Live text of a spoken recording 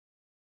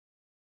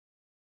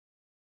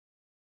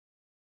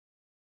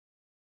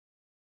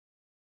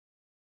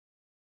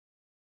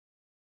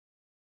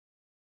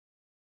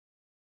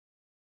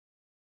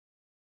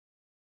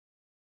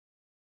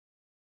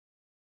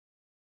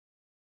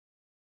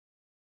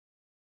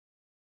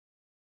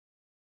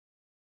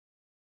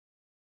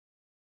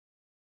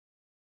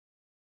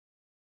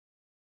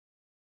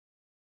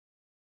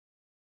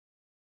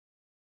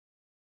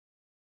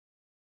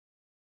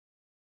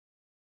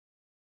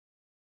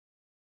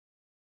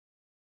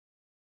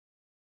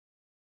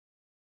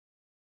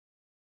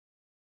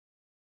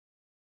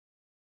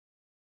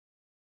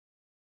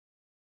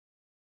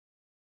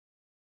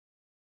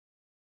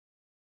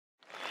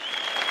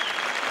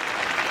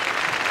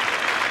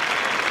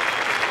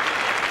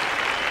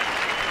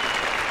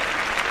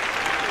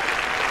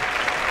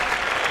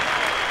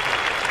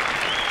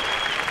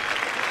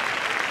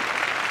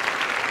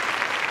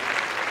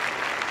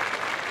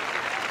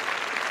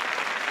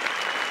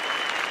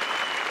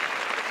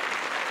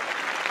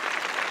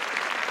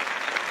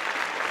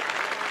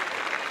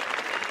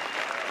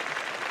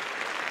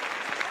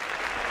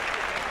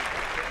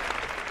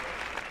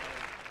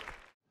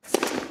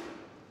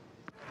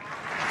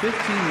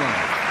15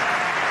 love.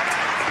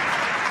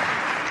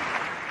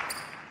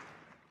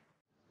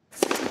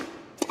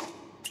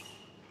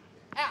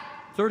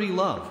 30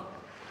 love.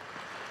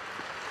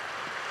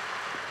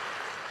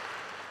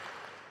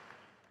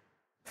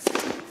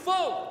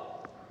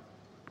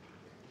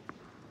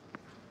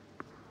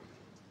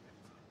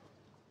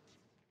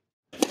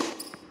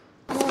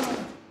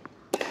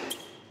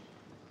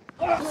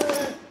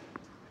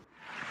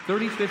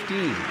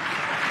 30-15.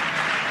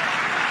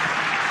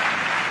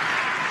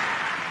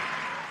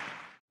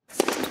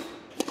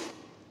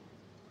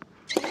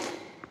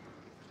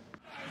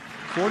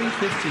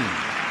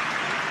 40-15.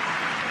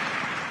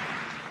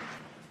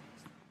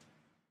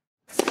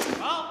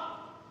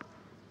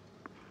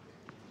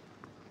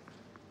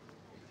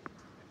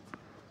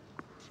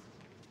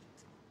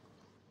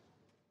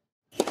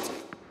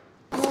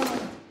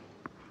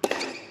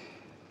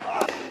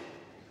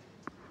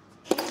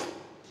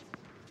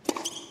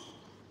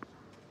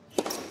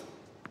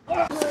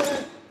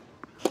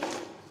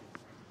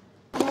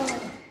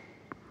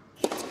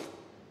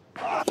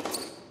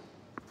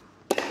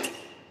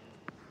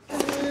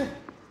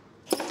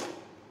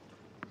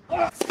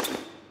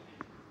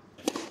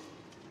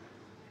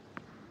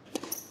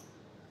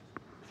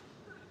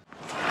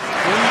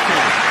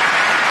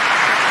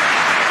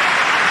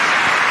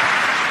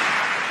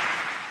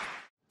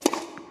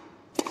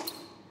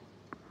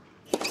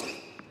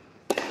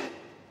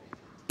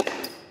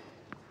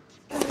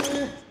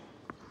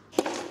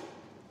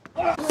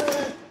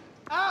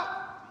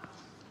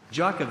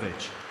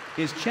 'Djokovic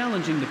is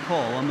challenging the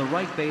call on the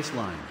right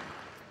baseline.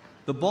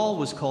 The ball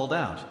was called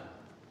out.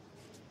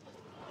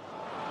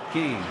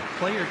 Game,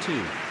 player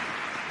 2.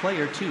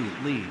 Player 2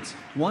 leads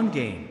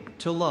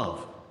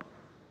 1-0.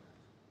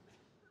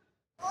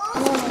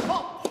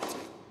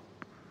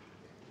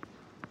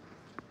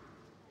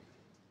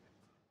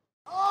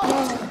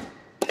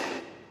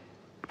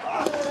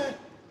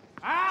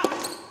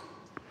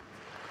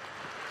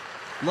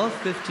 Love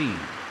 15.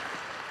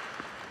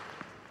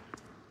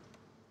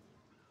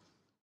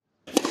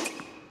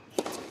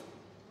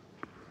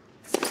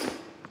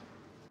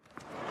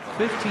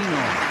 15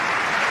 all.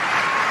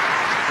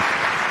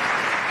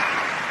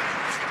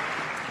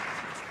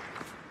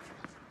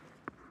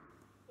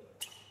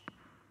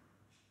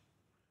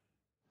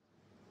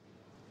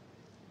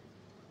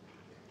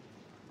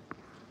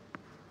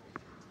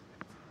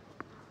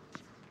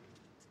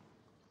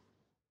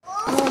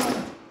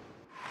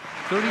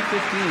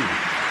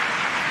 30-15.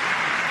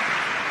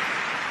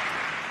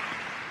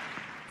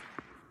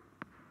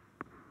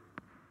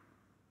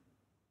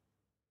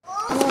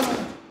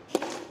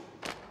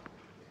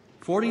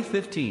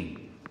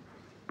 40-15.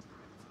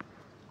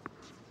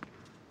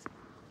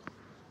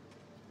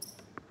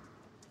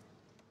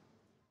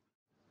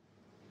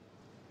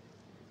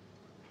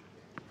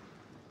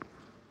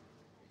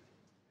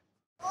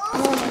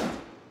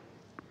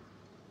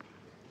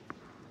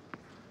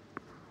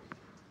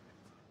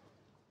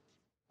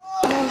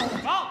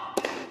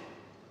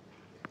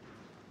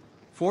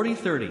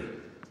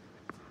 40-30.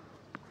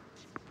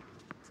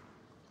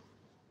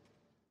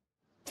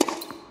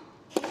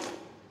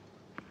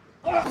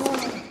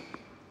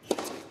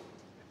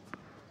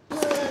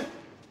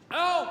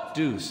 'Out!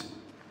 Deuce.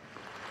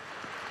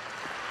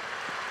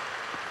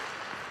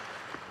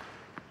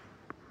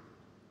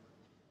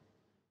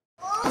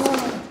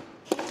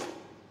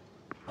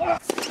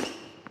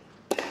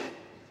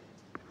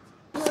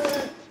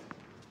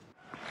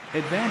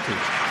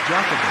 Advantage,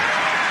 Djokovic.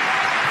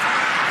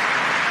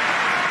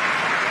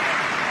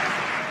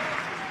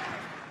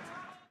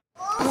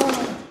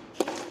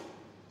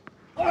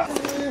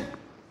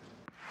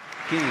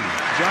 Game,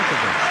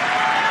 Djokovic.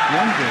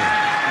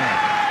 1-0.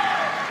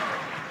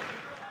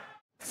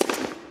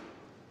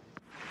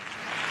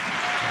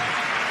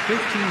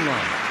 15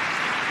 love.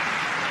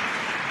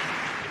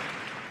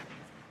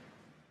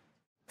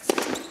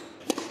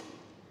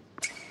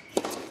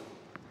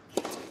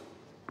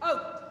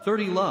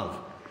 30 love.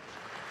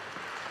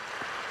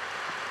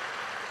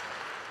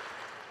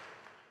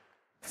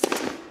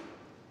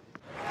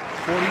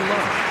 40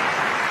 love.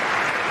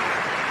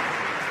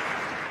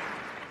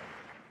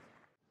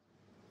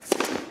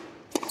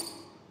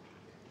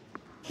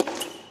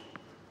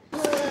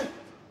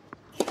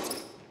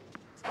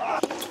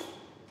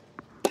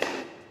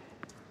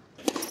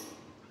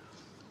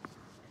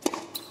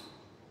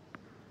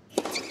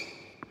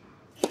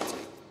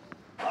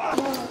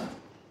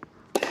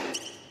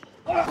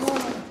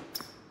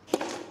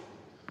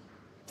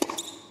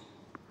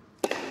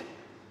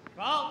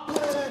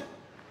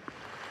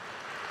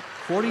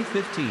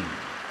 40-15.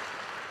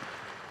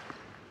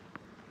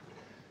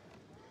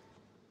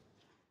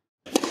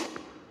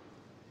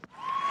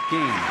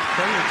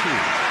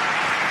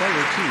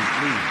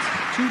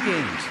 2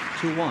 leads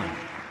 2-1.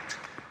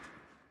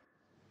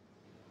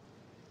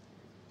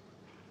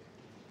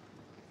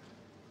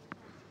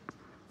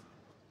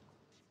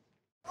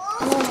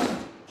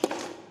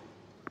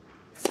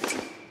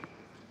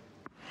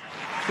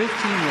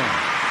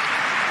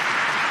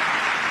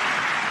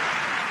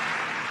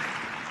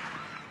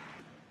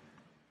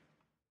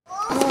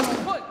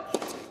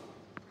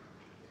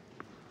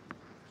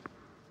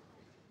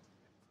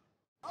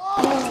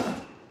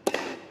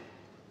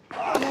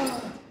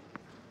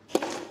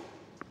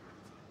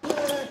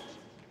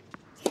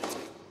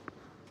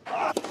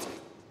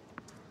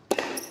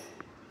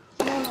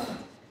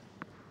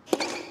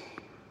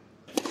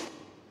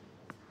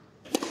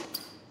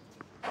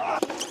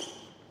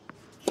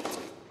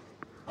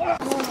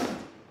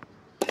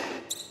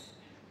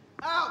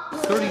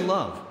 30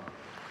 love.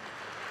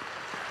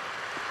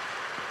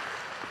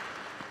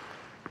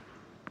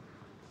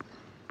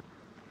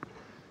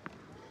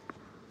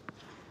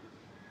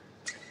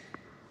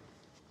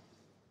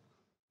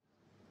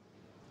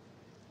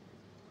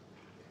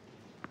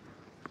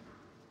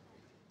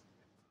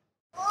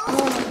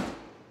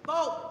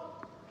 Ball.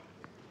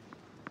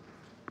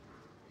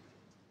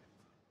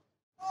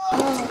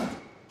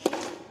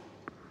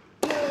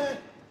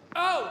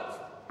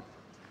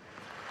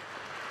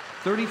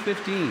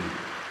 30-15.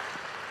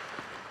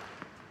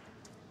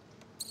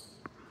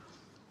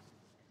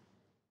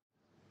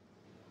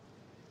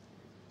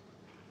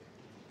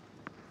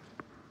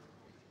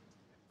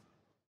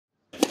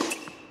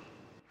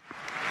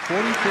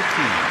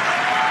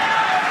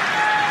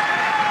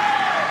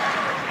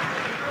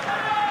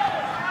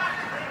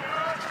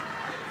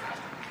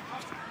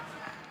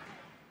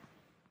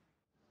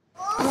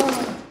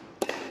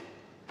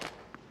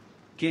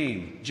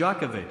 Game,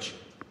 Djokovic.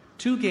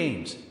 2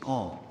 games,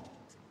 all.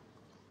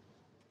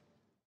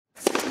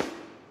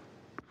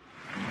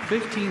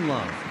 15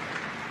 love.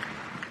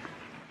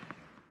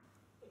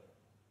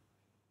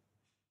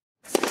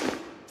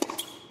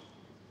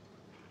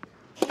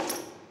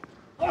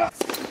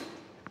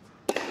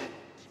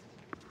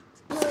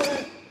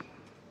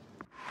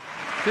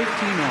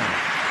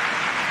 $15.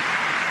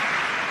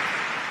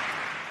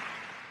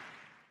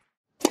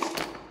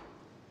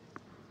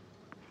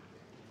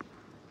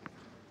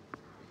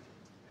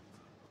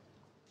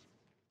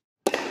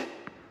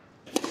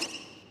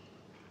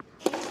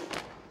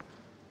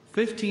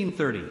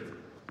 15-30.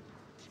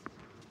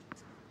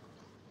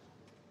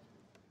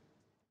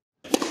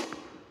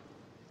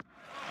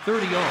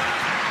 30 all.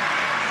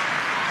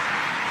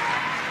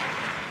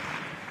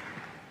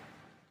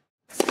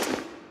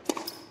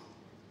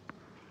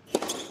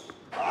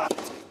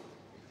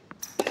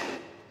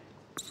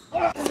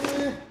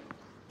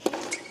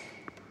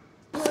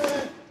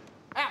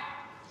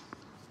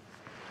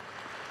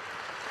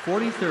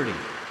 40-30.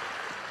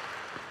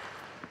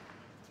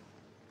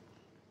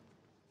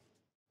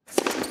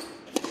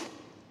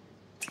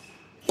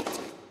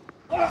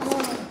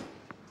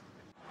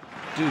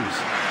 2.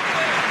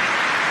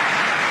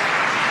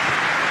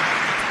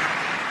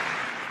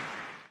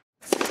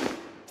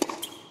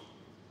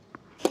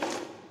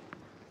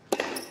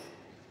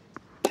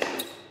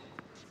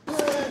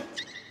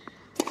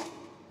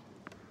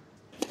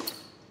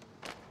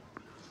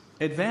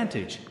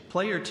 Advantage,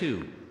 player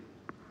 2.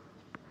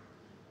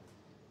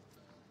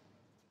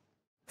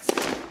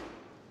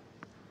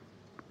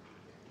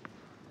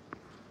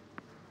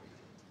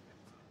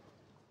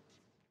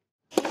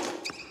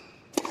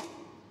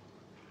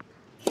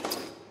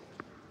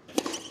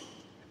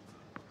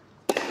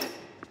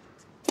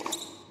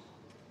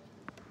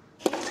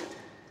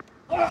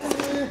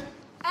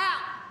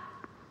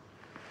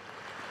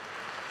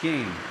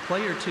 Game,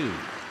 player 2.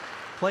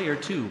 Player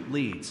 2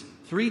 leads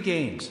 3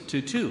 games to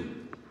 2.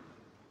 15.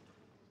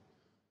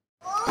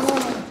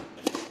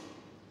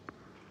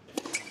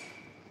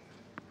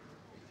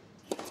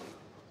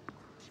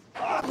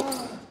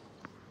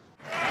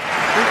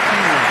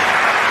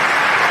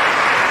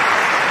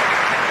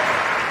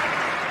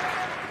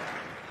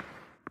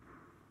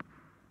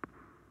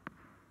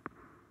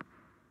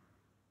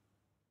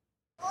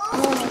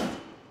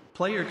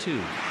 Player 2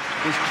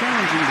 is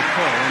challenging the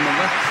call on the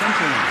left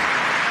center line.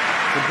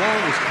 The ball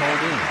was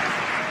called in.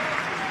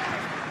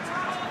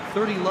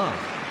 30 love.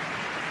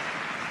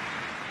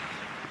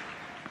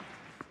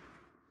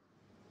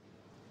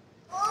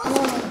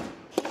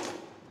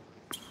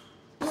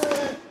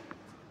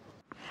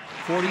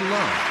 40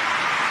 love.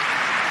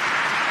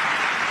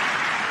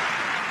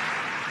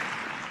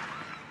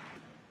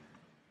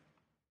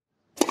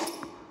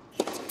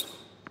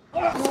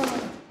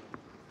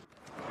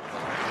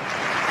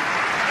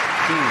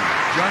 2.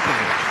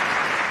 Djokovic.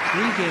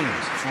 3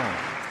 games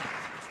all.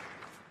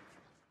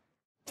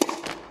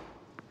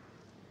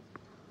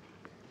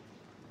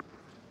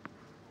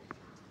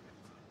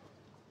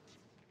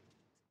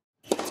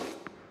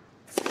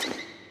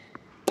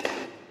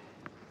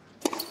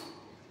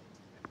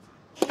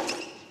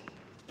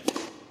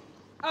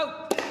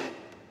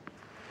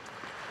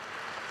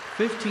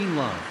 15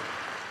 love.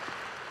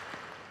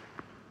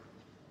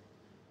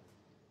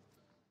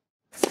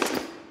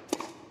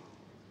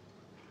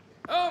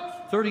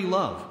 30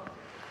 love.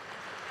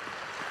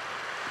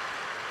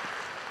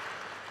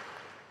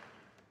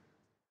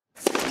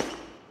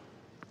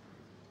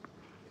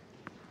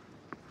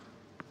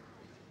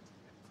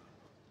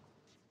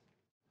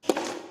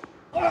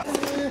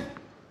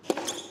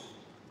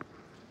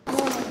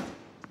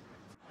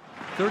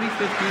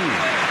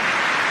 30-15.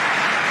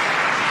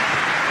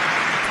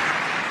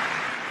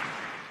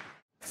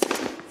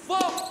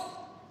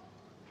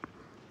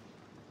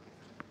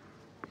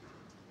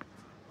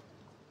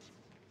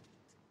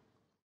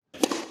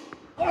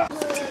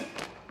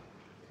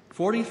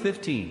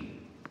 40-15.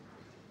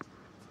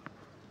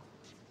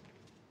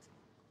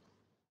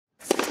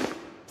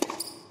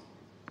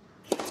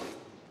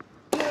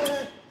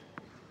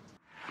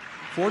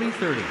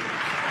 40-30.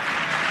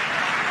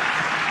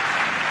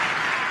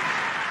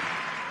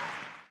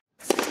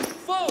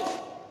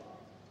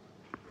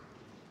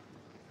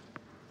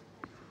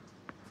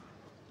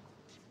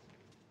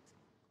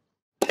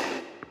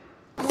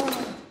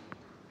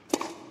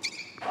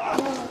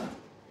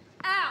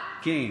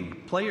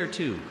 Game, player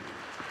 2.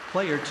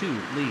 Player 2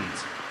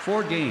 leads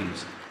 4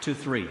 games to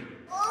 3.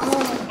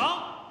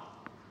 Oh.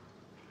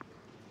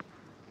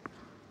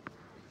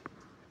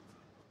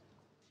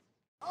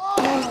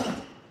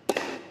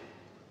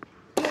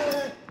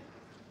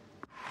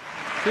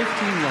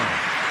 15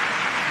 love.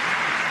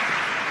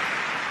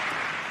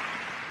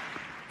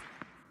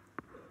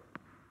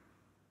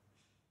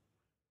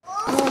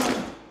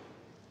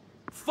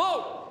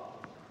 Four.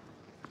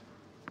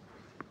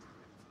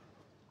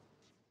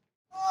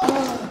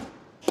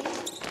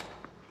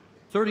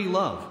 30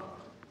 love.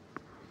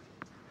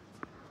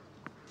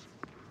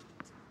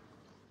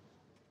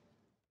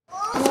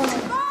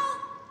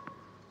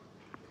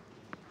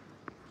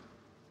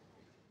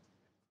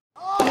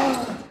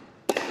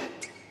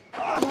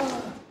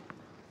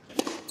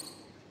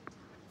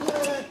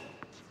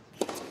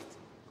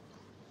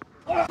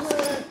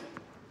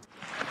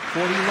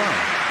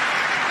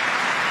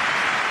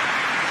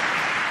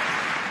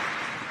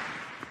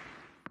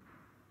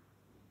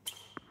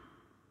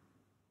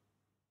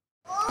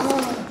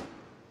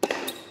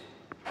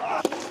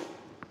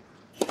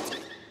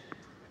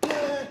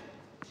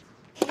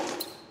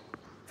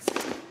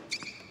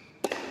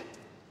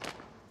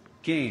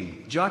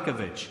 Game,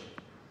 Djokovic.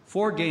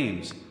 4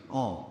 games,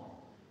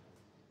 all.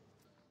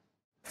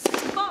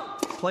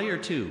 Player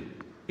 2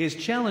 is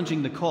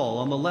challenging the call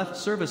on the left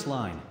service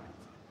line.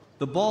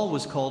 The ball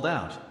was called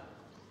out.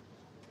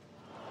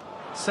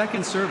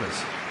 Second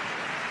service.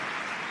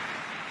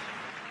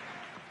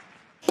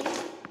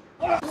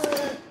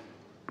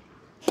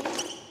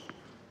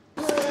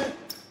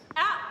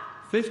 Out.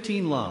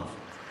 15 love.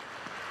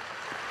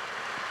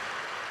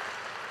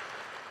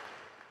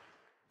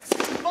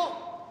 Four.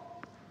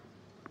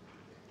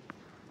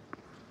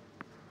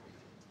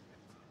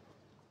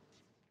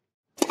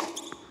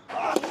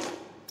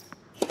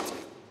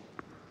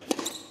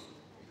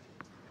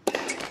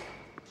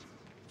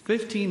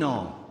 15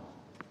 all.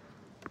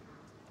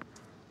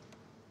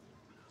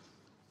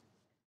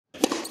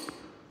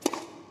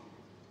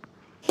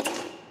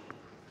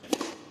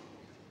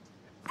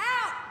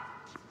 Out.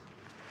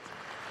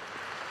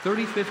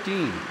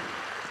 30-15.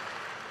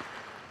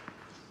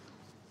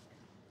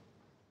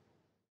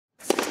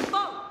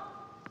 Four.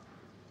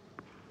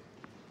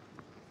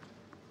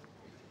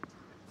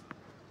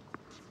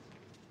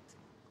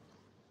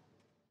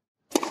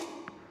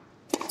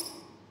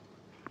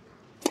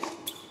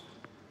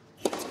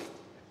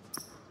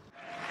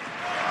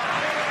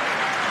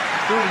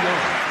 30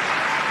 all.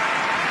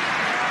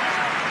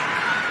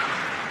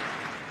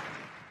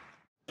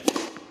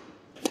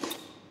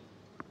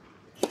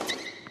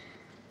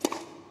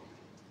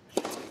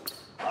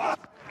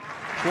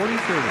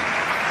 40-30.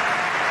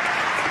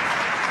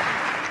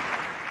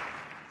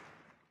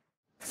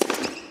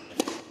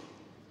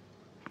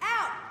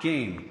 Out.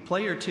 Game,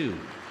 player 2.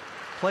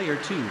 Player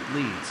 2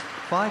 leads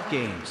 5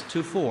 games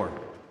to 4.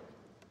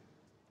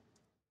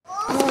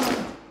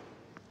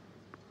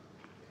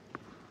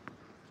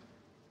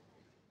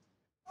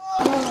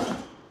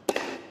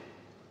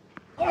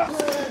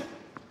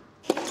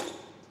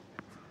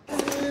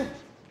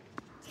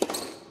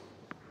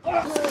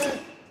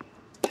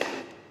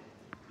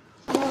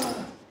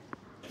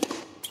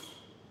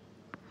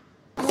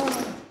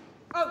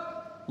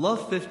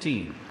 Love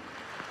 15.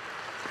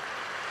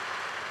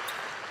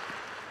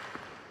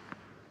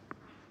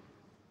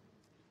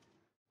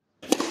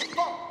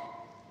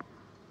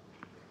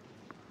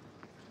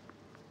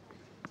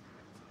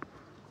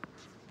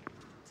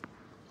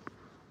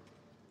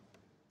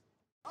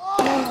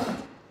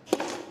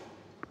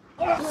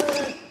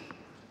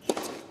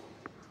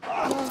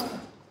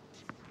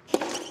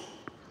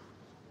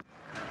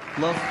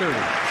 Love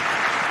 30.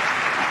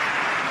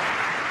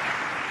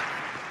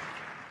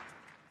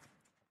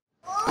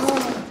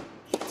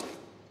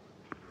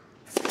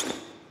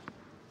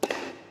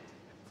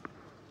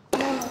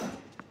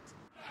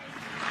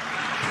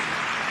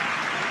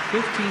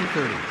 Fifteen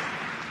 30.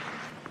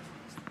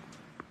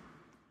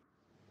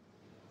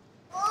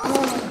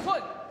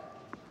 One.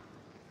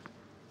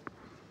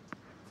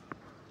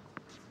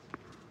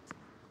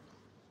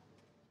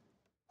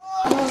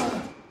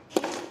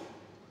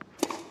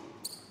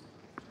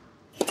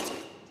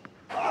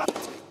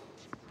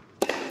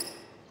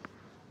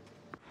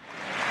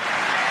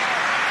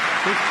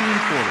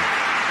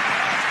 15-40.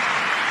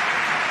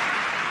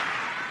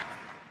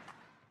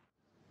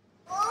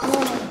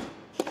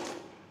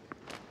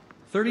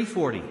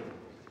 30-40.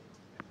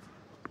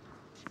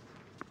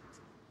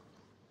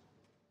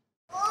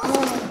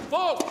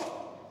 4.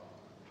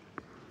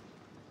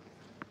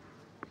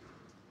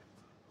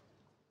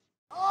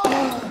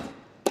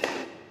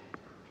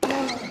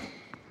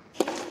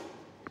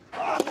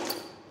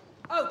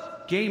 0.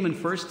 Game in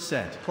first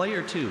set.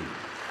 Player 2.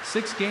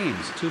 6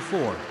 games to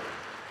 4.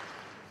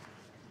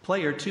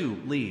 Player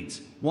 2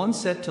 leads 1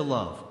 set to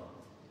love.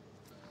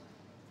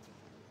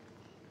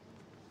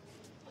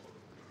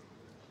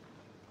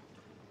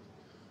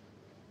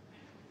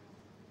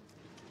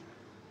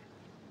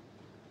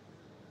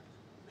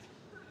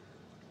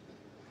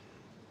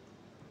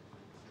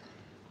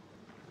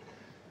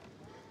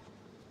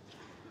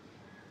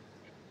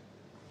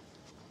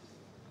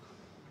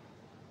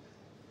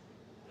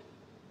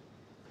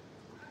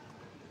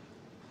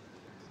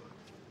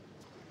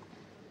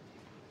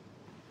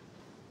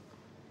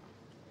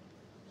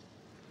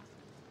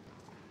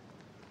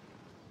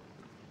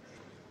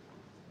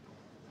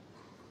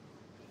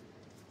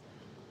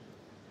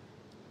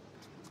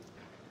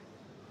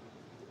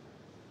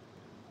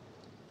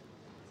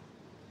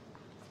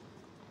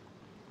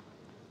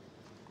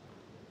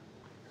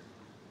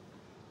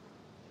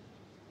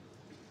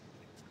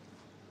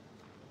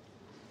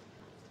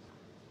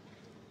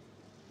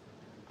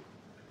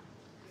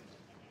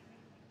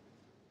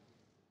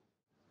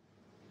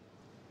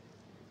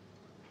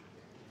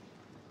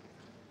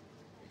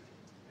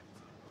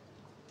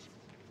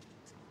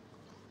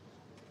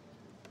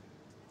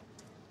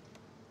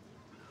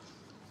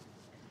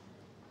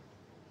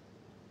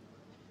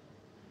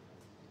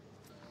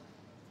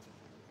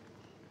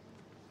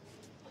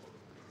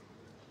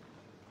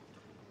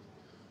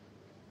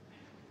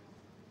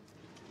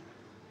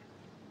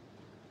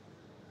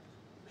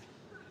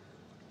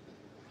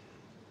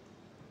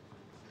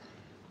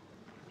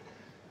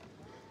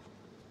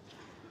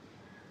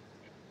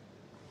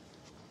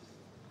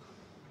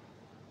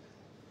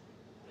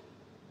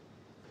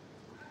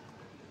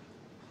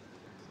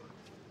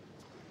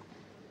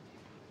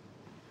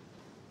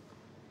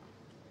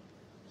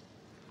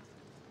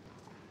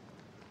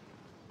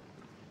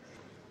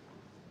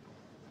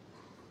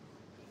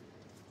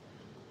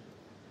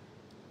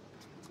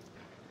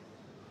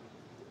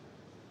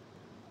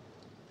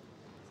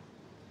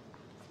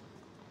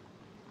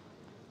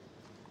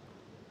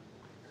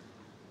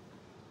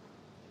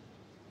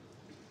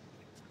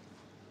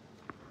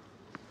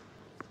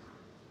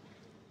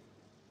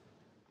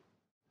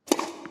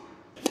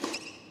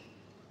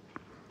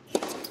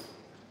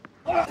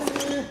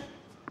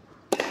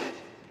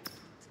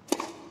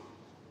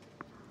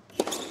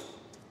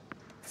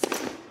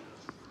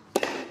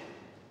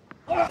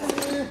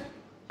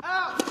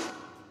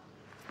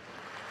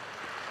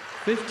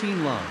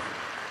 15 love.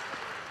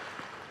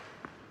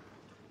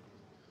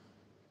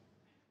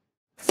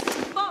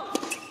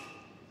 Fault.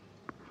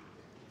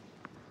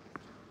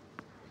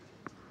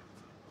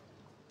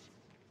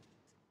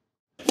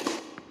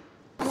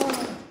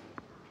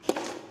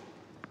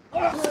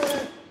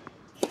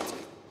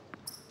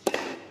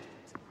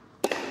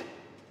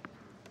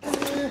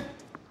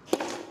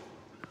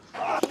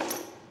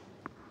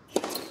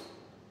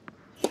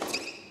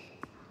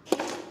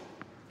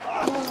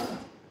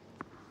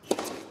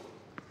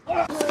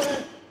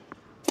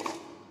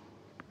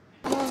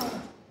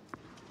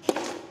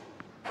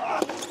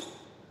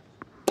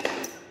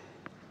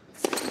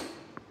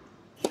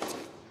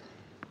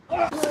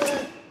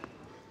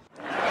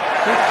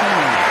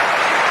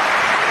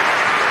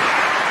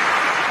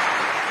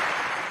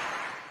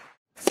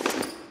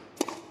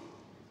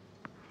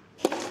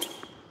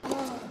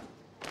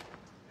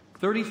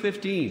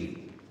 30-15.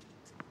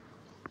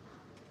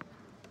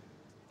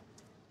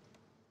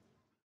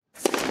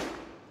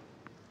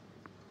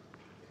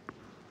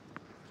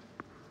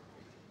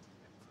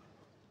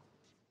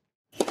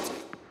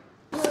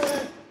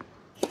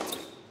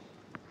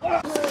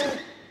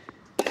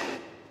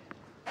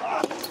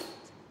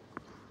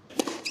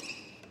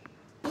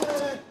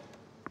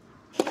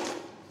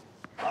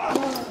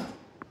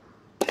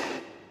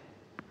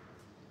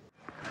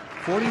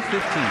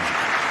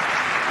 40-15.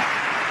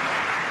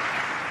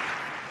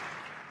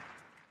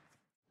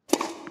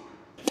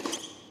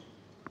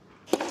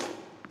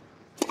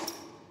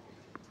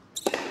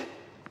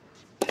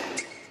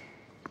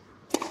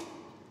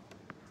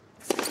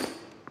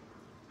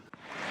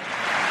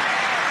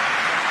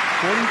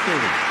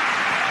 40-30.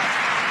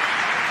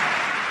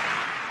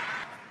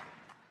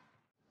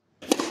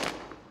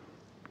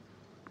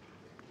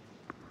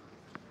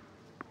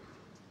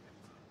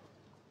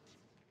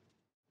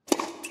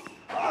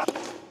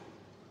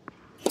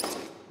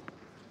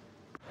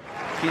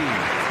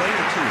 Game,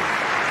 player 2.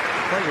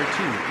 Player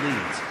 2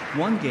 leads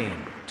 1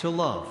 game to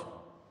love.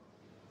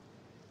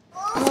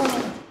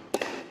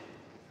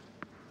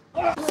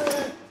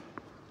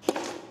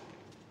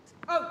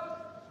 Out.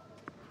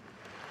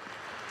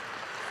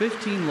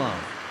 15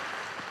 love.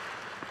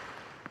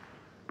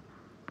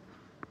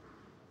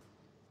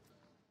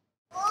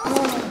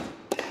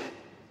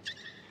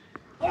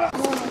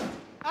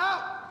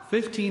 Out.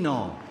 15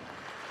 all.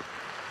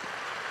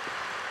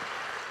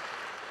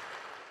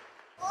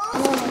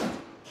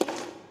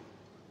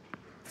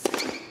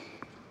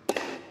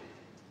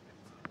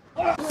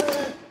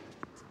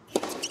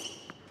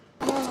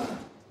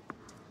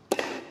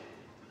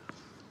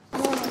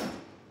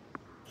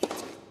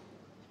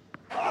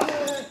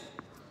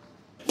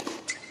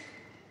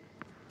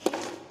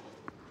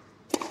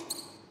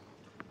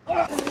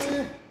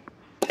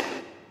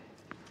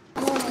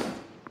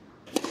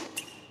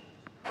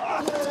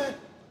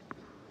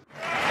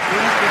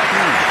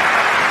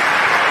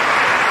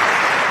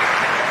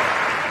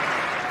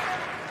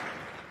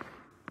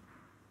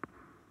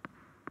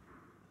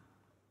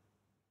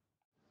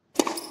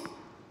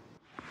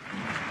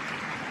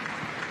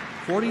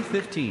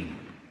 40-15.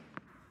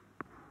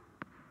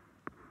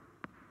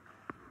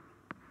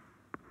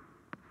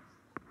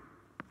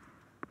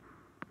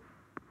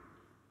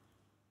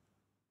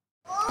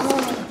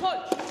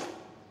 Punch.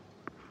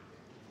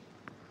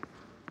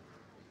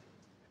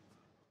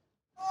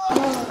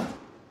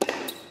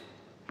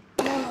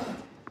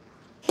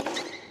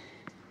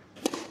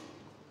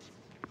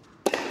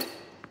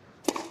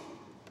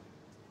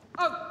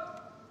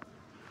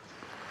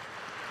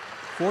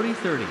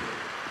 40-30.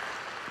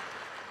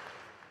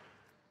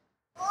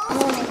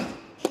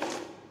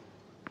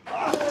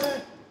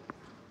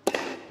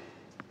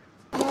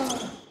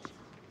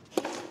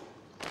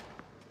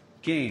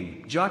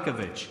 Game,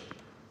 Djokovic.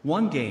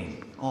 1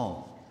 game,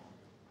 all.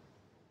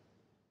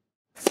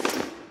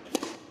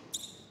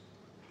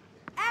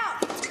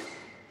 Out.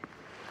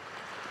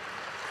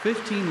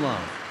 15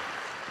 love.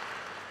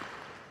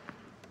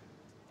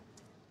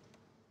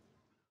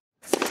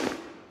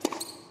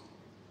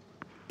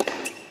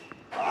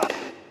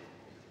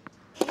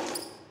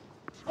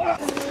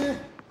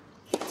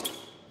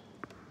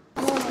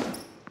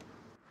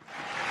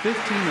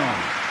 Fifteen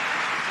on.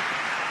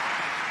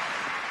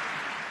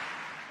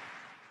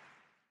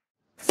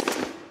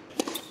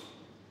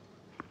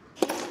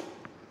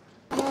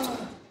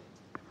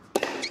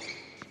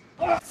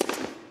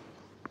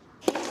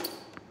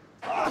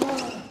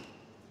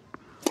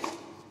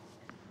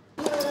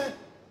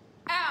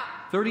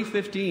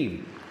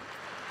 30-15.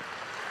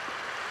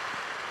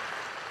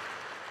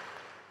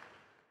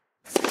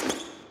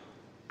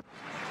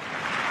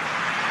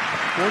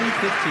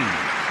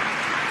 40-15.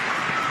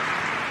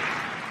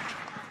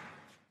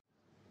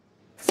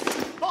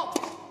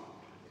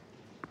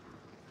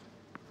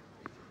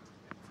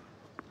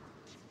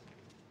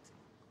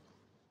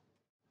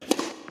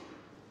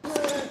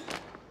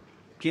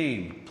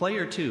 Game,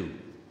 player 2.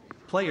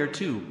 Player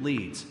 2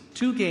 leads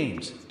 2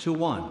 games to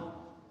 1.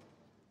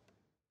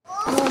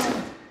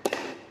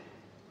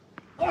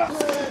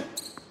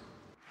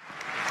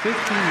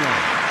 15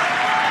 love.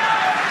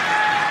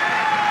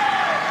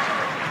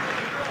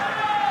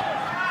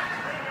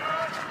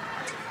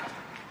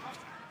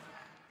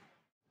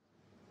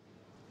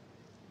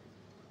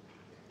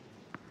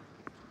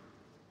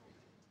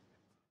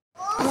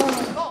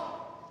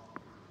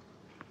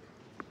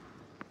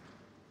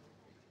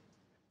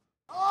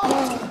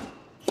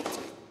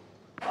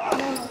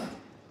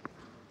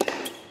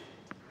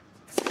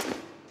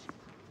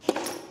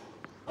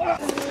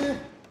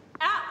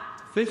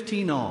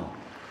 15 all.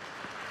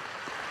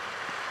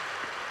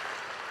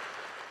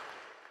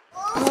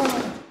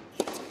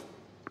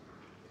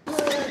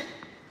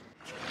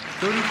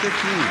 30-15.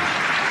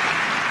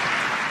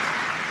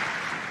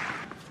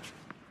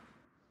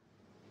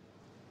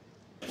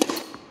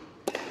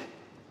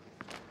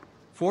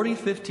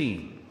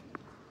 40-15.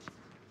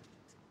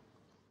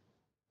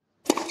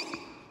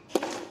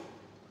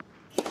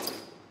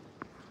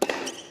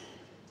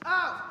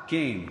 Out.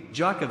 Game,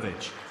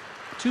 Djokovic.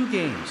 2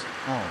 games,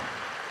 all.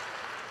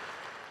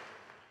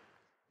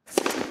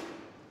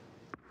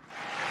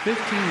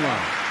 15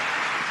 love.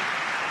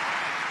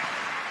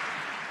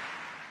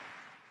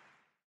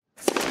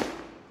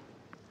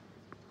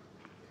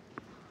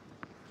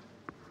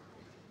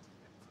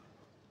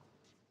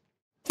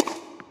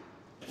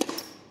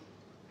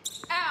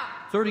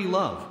 Out. 30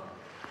 love.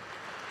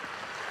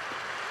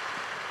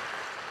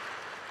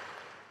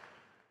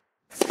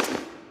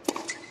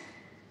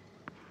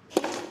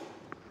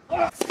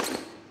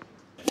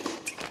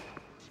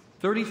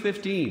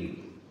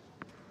 30-15.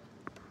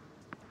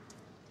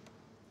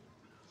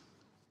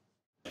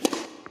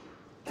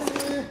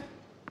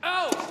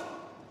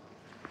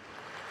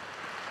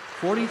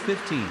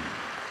 40-15.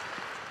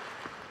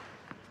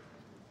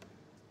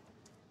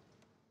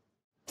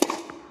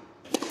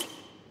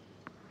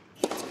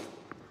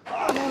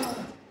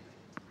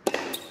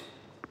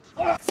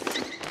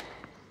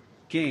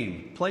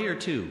 'Game, player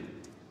 2.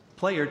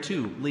 Player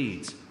 2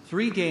 leads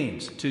 3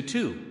 games to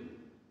 2.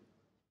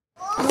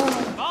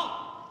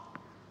 Ball.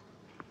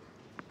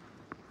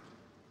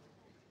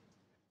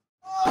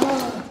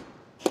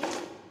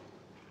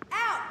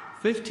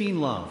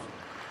 15 love.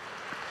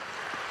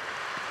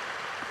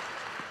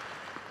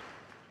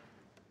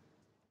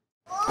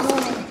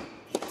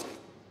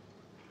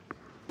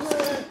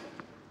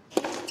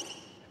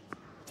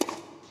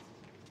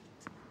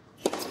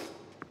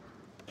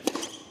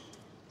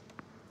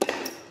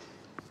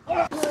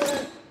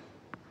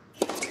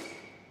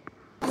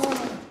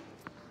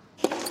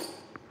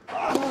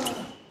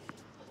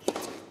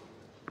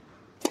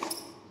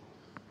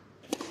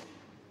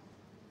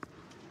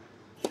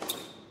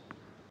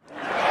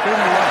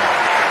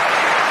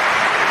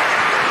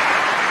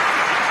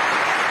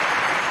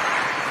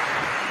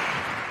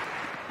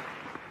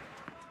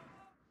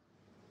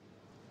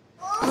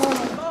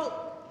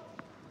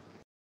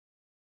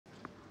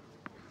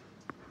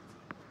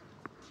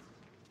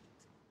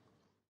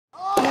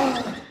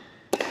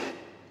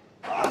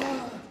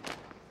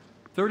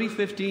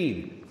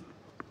 30-15.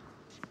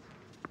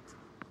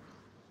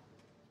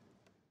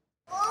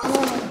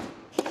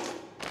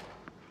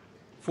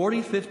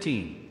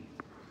 40-15.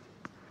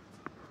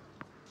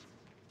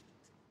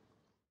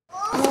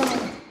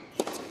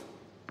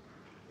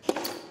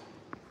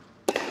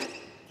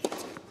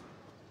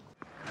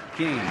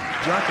 'Game,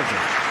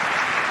 Djokovic.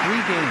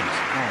 3 games,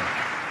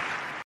 all.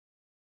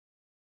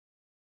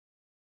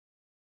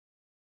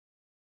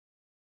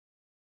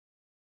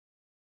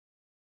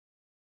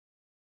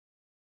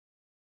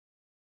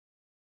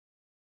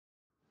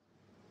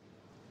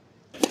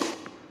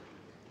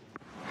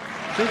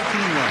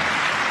 15 love.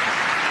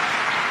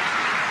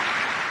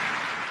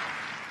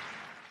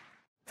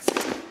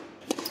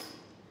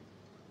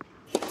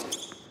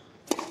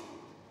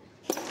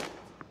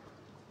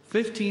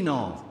 15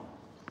 all.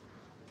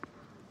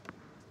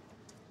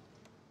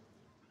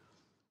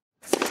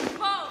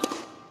 Ball.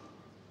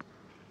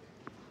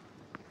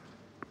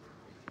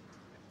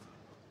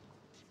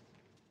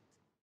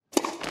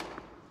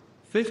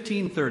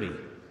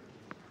 15-30.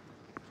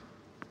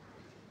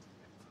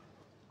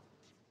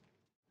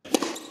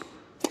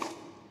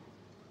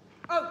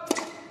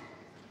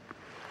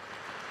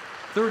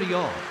 30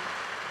 all.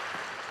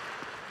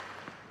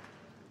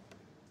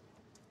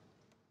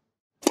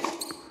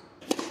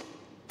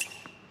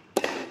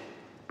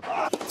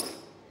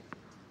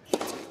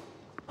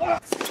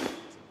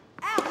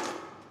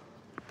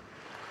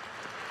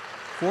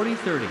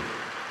 40-30.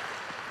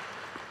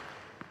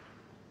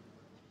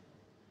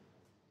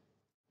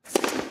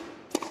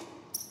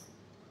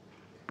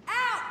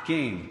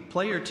 'Game,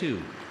 player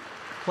 2.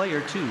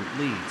 Player 2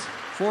 leads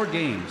 4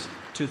 games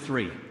to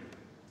 3.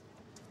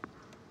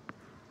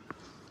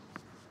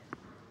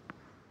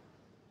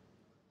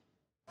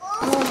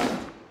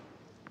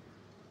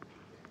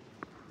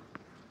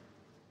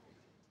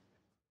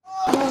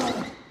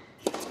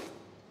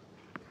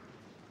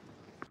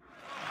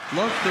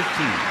 Love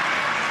 15.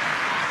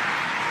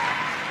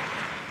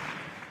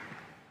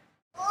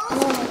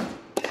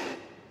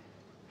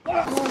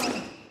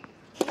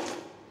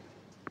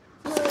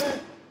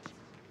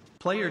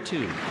 2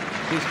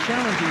 is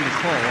challenging the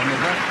call on the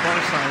left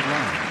far side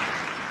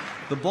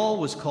line. The ball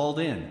was called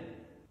in.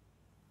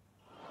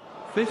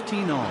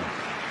 15 all.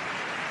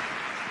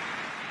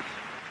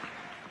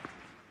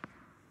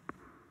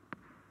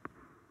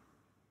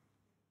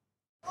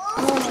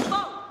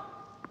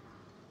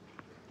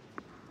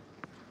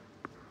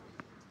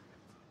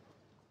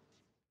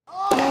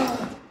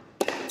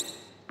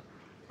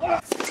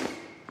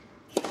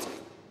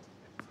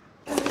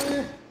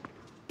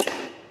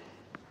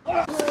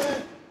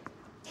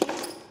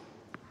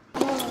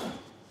 30-15.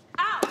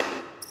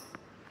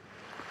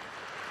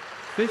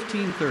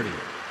 15-30.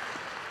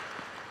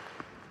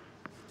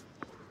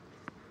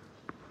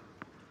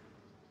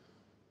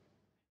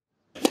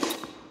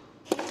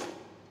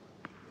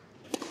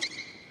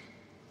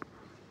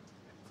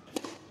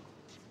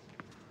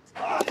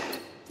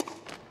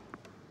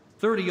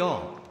 $30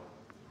 all.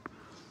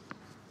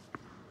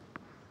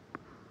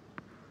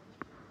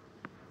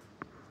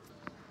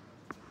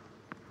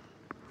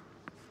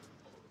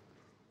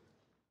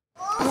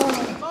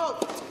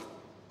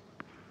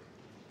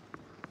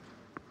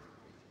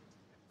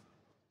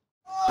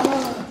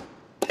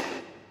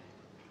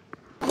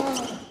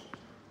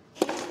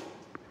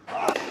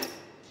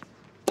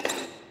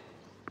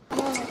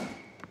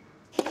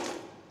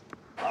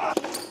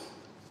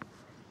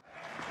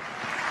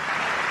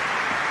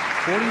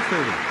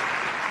 $40-30.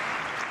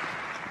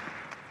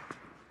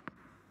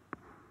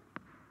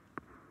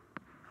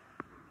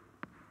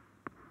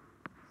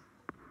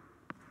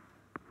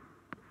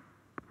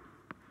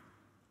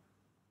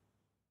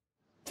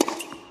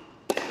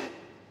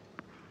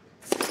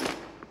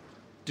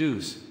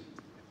 Deuce.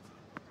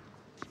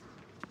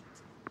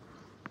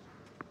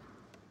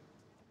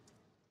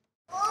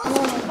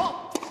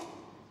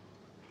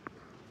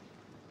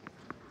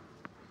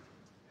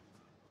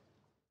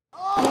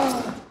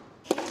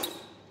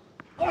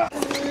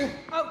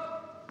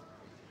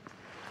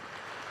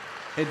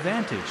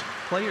 Advantage,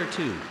 player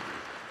 2.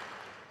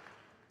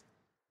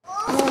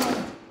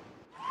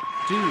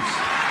 Deuce.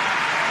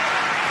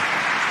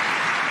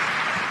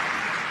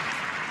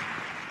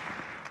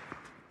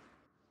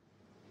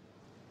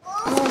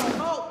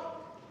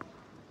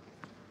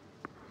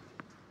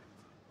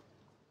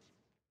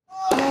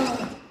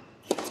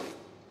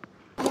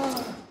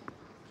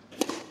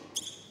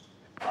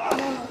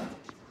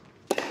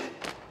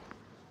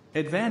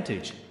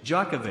 Advantage,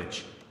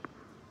 Djokovic.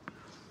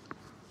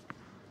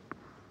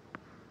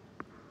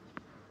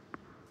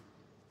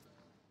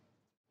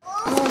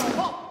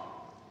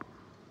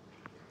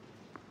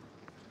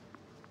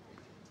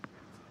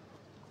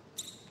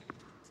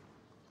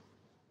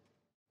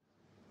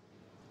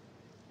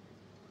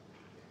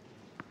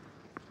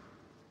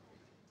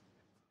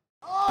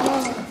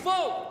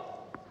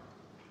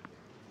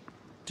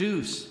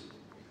 Deuce.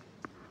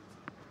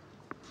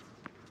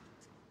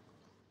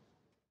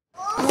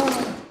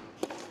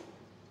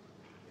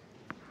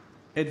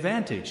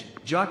 Advantage,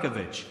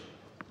 Djokovic.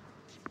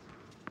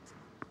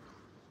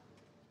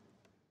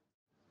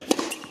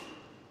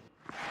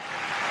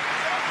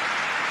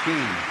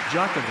 Game,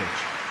 Djokovic.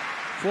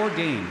 4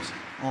 games,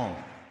 all.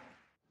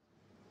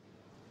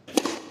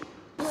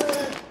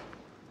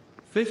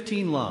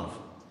 15-love.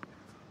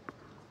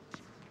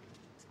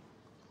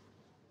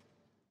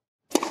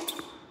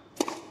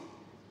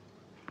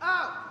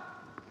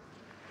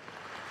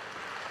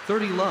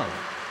 30-love.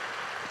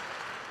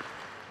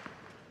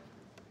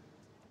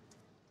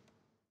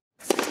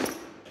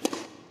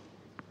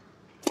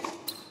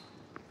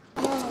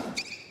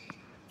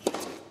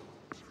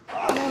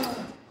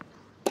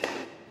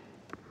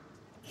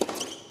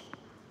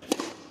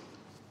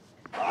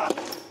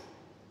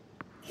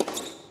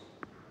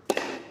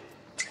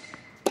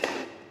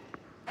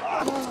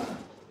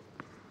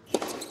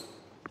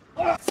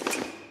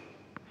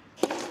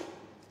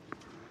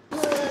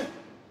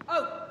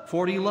 Oh.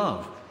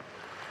 40-love. Oh.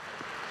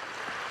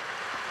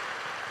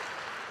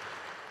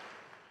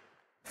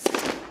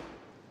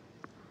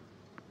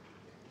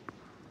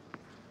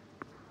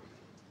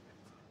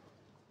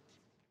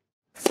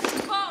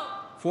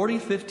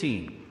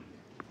 40-15.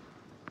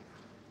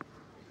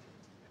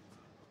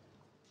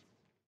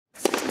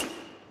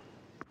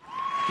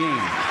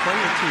 Game,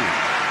 player 2.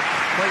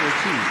 Player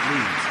 2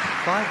 leads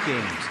 5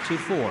 games to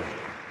 4.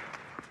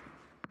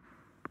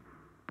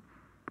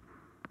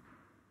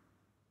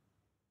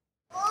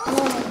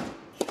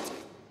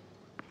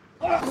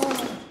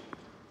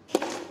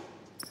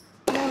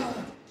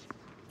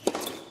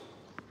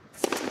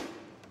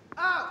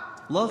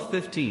 Love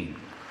 15.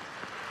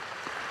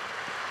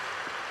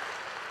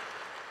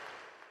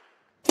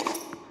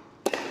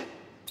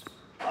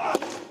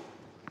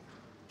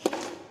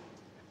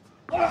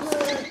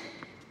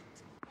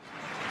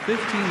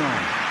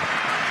 $15.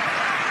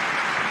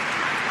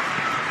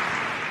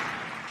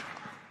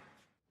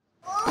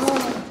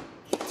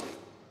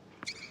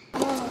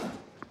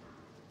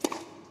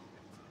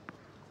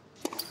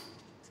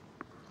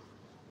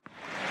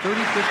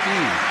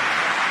 $30-15.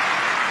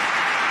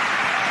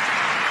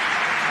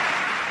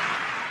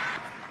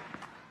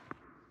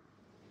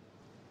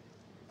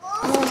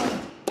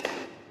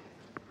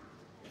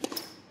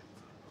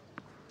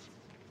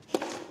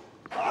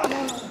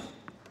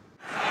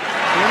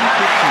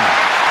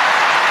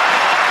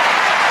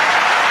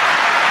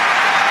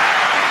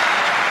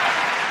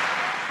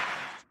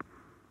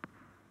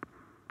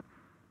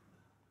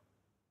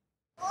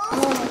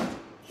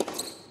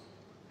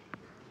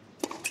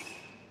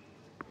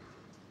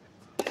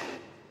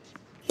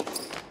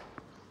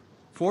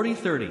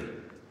 $40-30.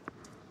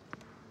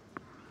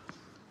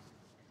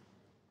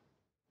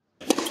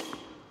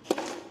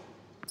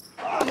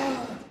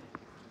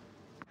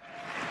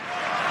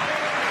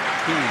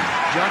 Game,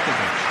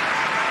 Djokovic.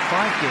 5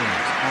 5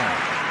 games, all.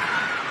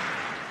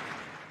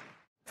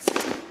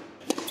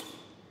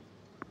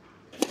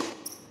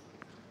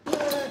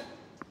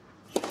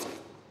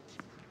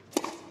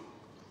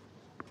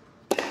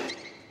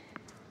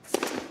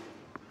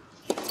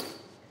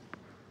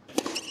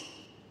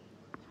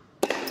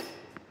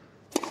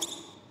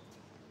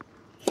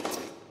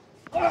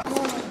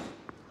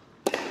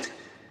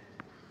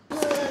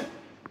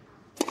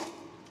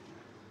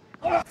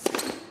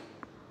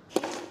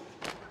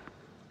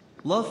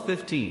 Love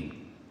 15.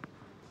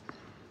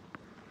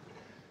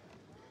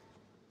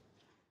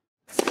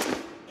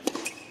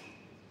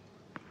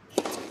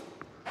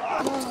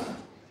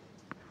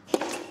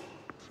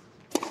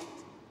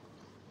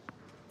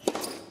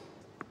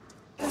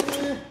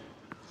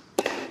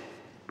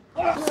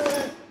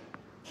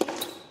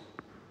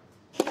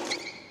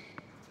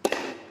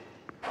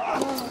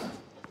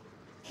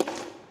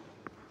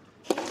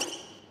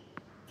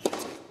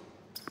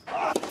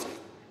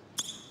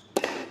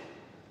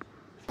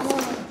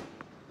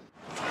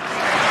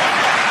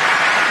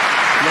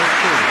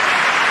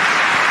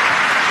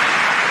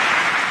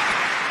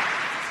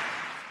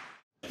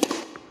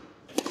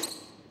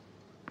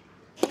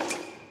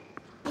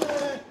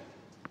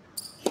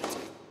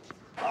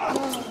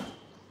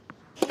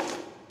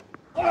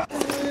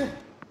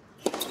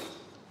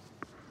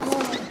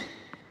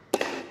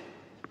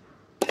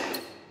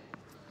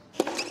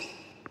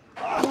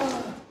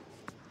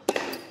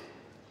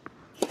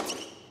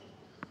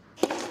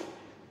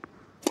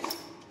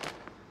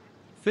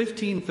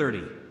 Fifteen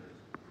 30.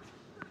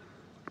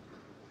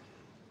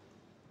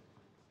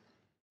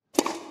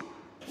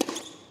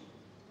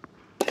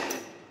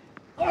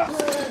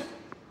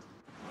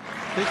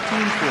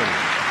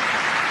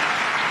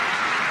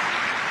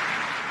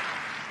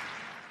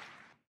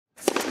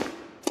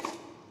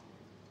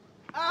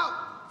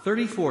 Out.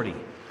 30-40.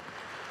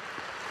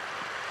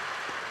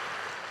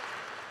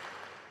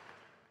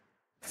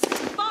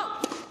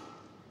 Fault.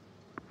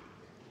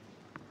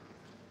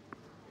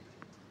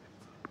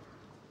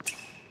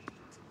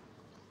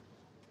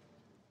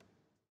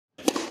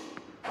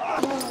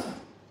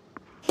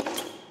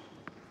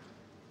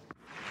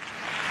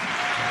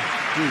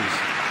 Deuce.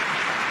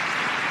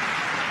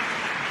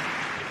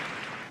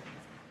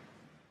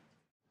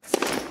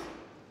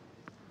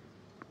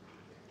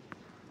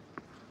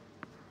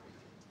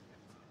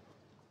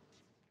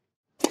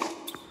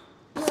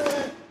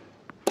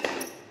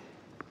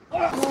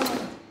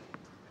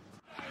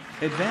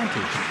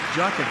 Advantage,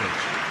 Djokovic.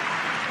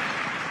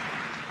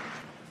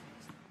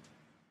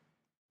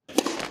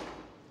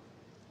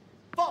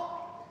 Fault.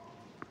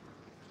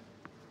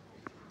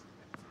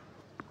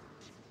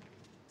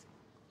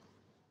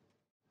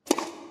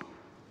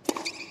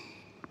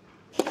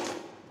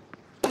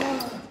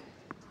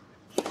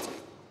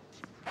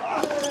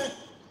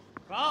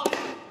 Fault.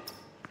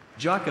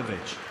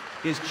 Djokovic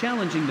is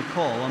challenging the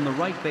call on the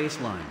right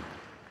baseline.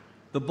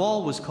 The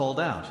ball was called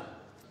out.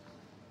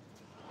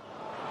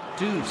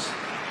 Deuce.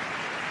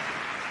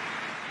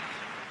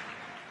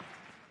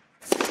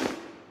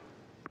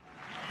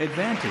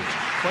 Advantage,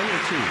 player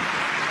 2.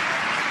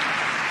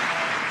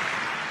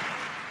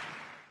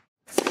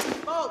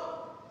 Fault.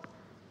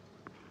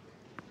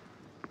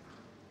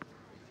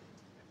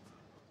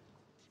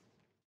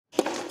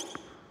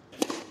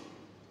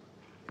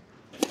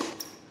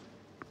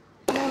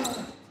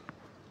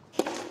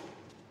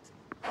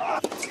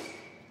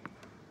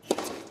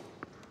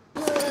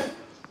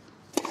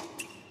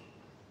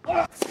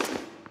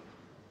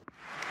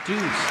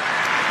 Deuce.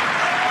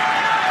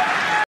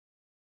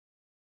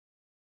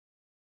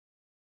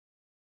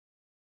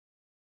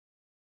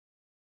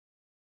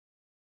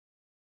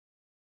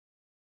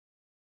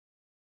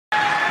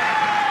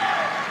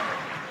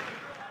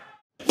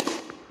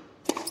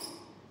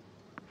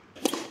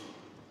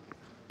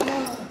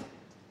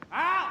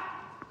 Out.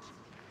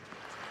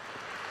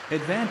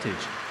 Advantage,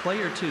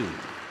 player 2.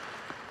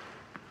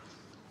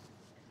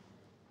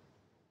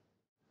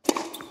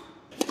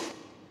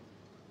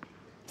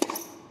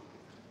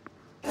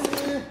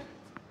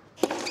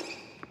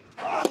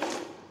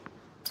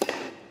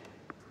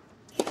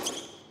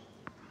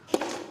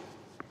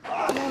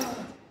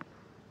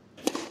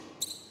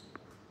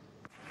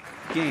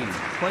 Game,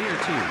 player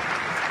 2.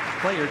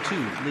 Player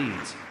 2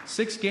 leads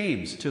 6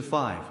 games to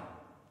 5.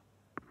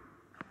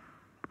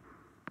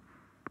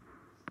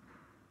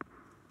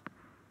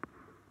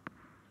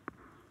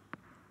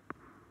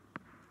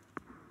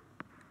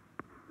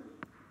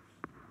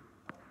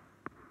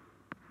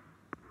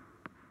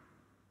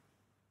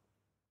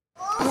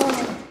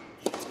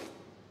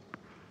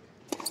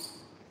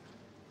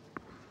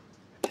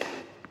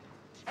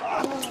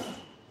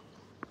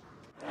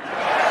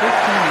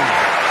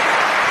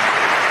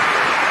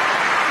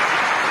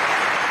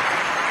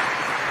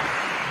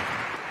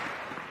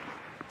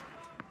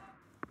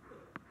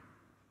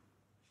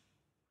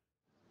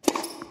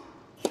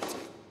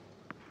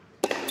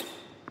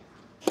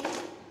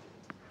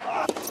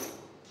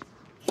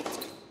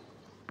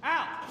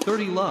 Out.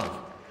 30 love.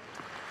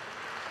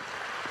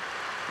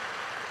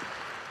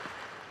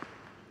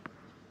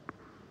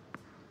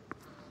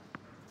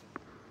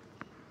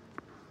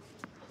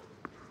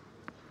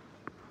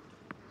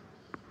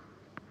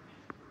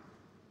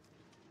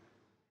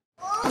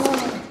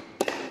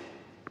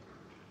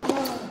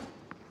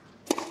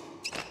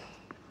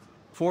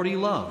 40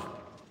 love.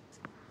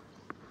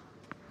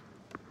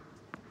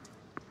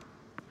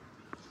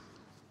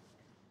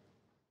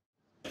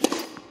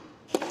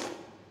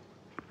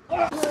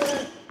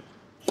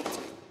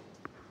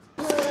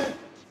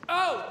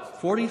 Oh!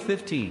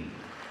 40-15.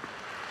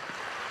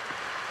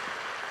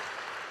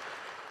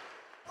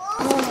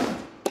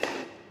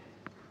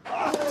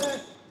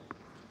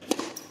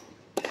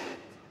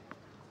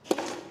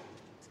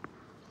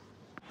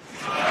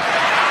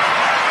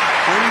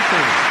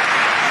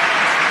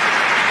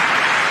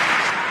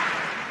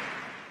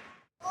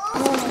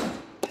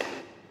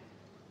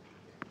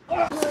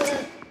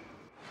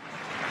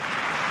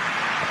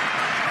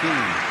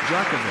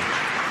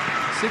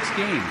 Djokovic. 6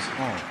 games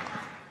all.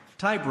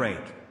 Tie break.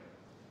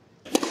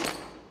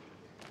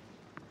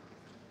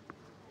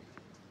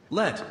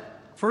 Let.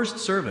 First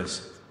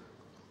service.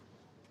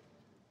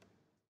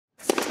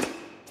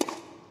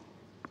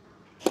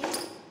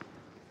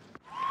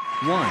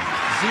 1-0.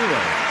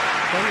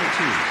 Player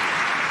 2.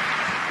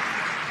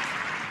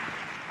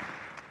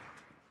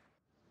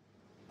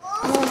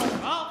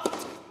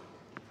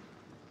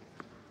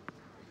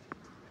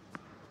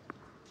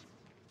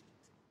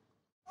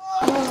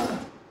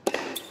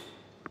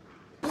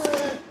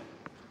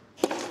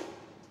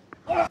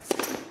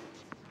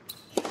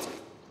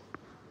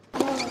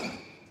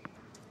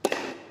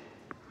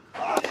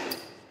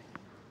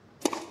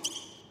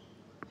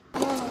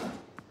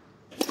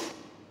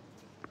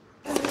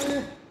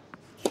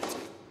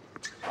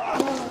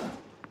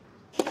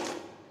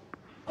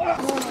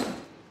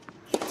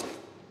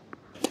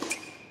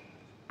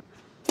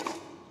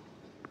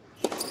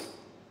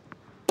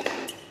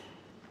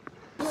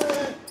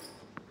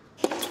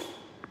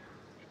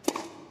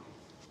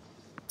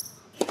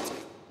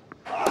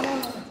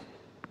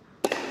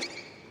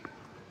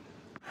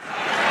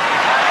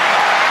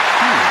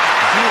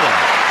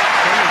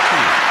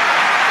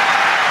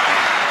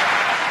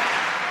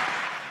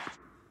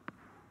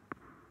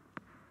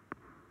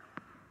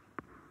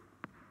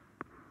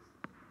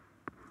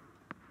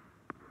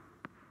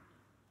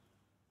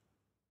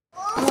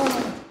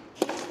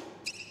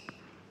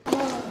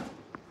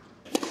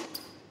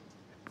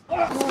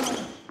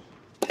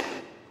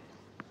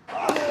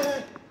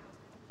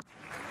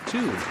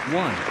 Two,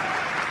 one.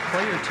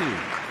 Player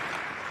 2.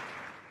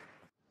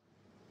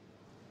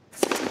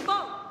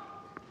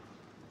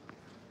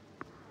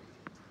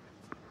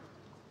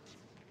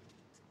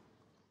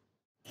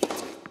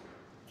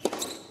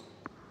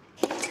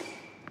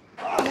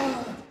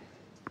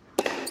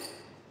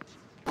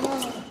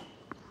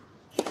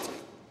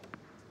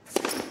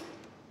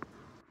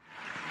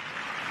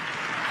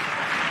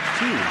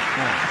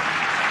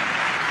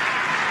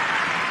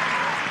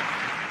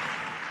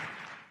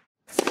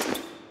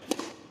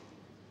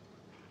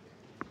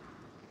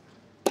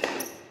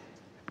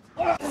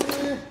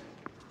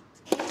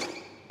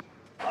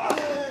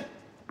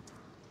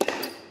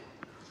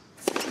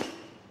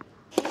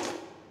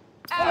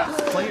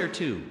 Player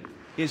 2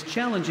 is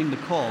challenging the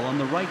call on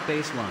the right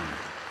baseline.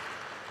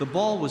 The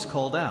ball was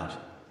called out.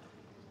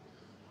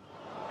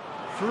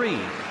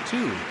 3-2.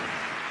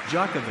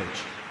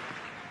 Djokovic.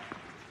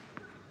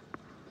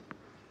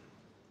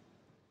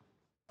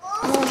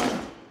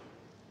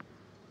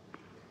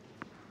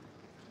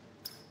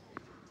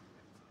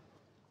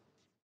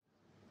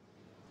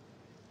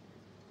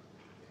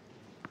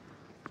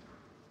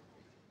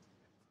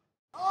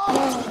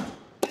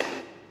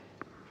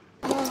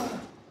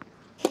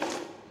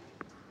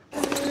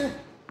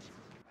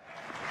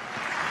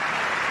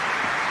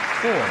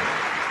 Four,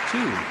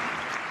 two,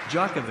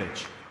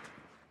 Djokovic.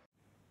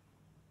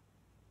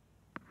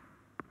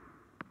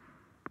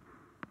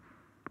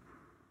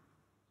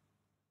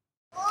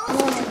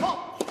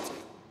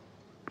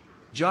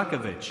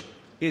 Djokovic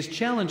is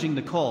challenging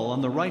the call on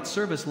the right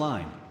service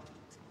line.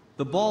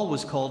 The ball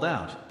was called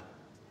out.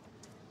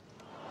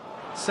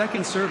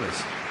 Second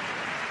service.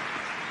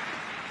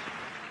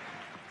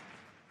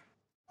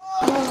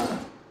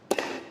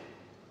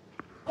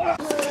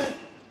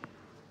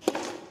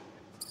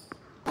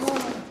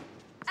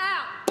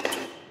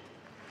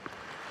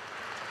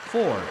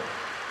 Four,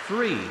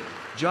 three,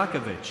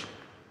 Djokovic.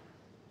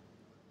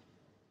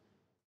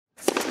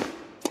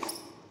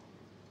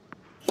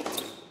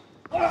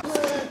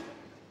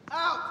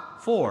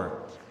 Out!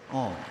 4,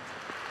 all.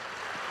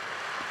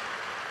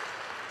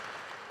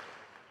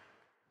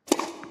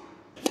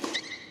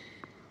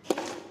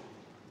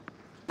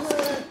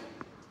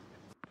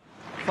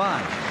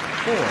 Five,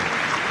 4,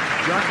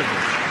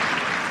 Djokovic.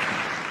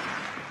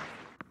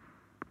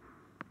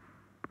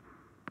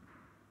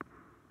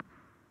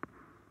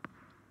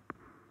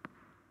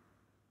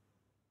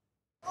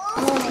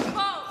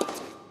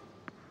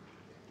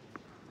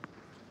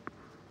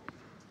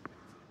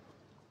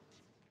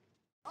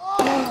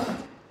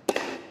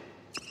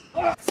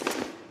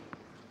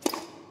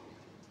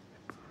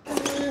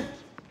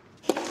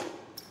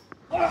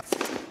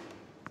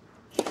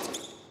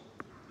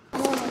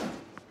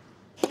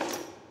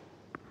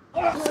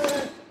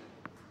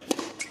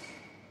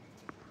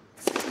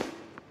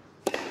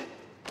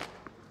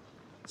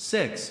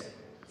 Six,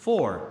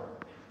 4,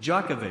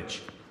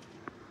 Djokovic.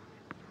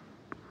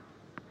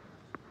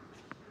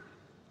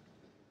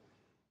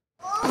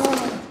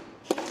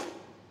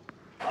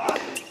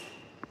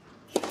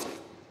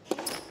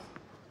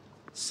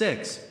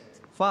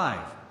 6-5,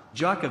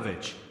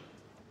 Djokovic.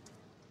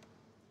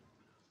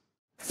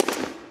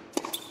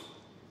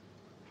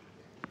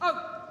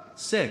 Out.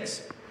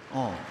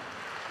 6-all.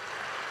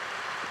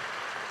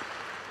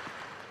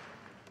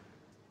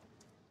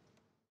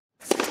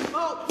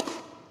 Out.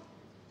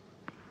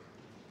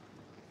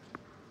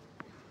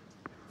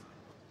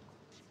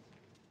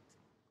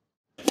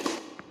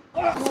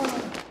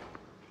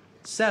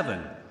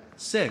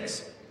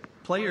 7-6,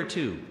 player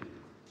 2.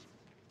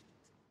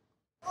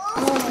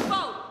 Out.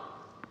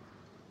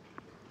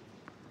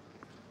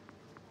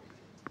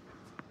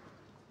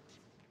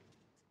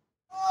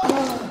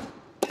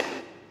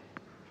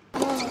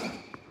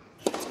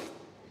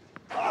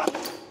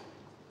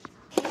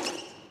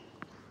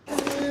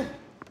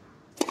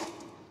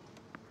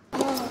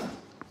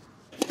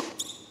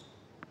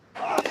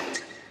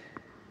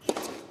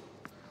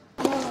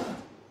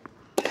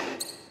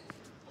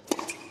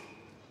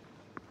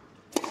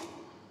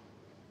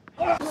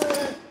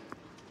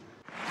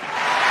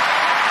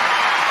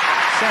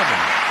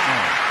 7-all.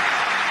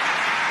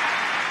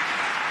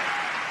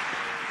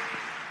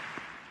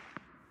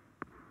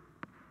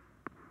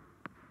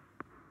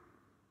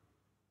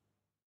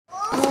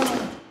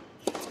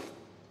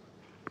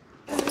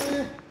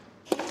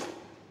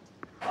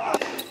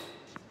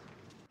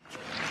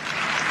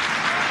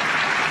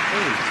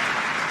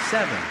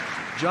 8-7,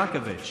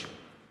 Djokovic.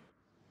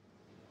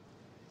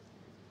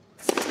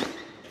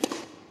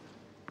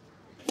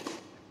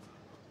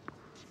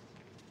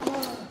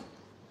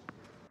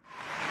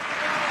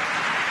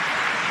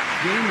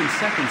 Game in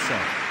second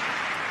set.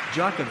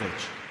 Djokovic,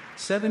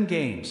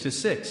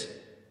 7-6.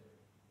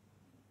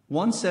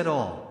 1 set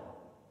all.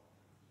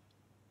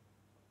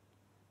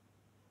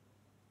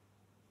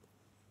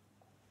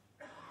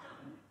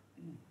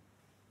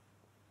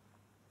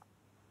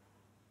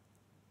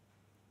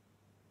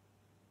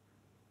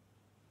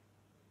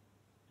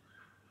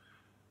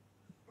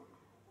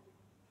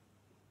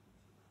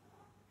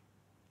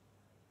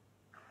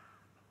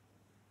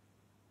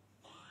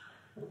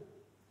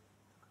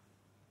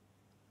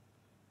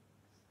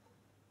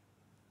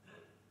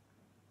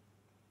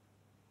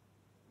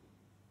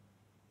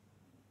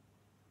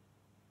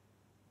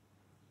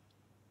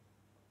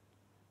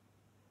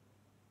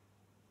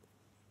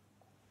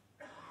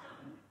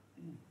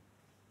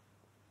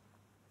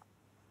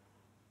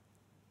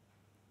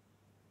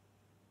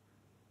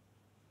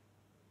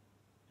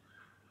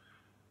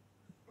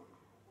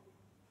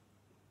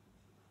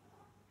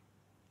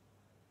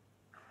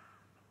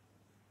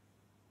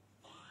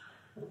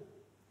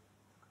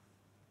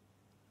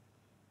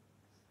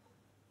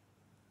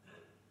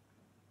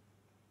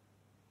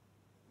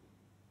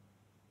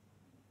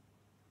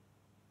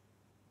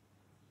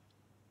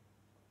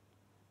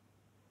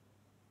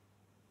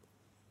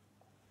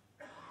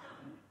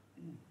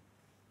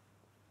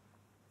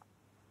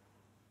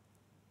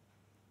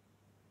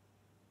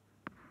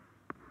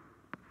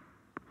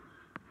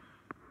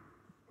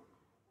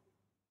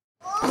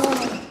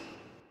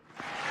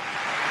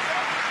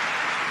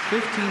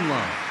 Fifteen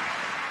love.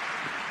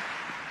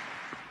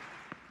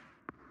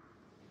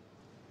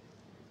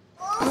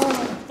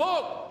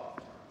 Fault.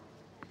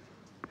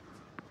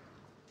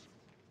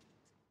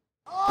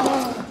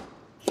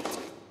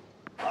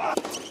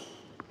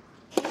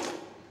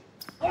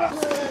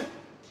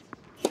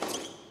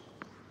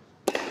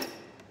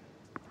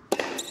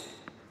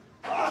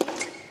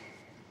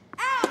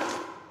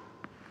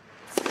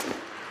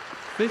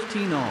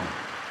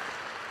 15-all.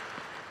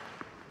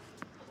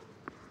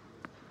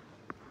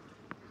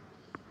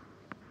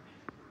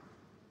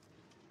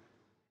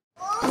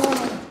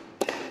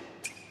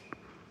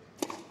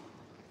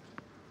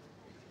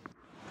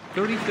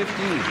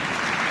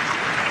 30-15.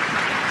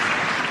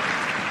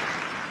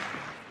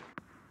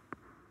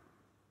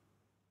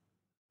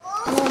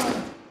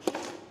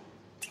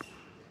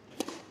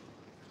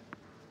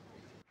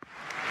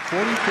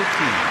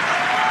 40-15.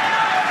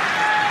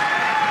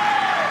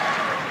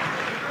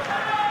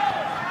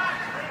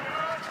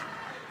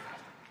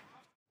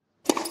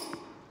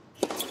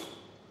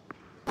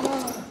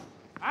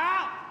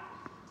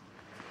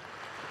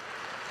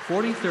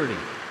 40-30.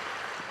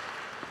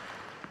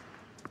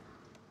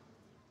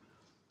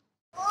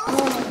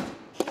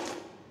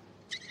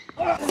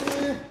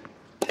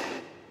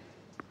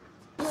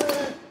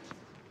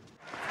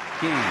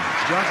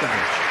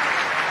 'Djokovic.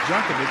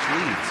 Djokovic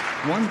leads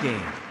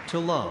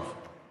 1-0.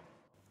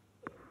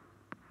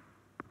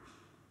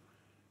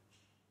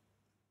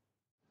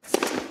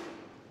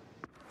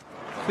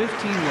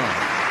 15-love.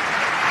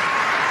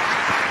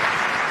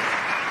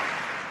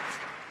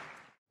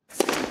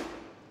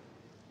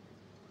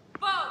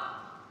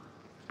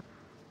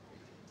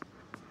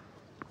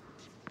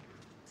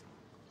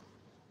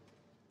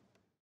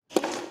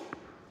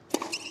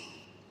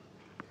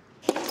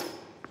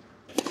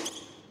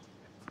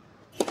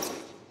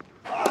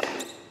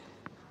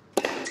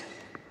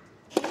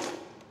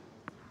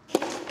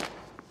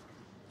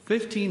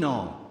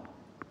 15-all.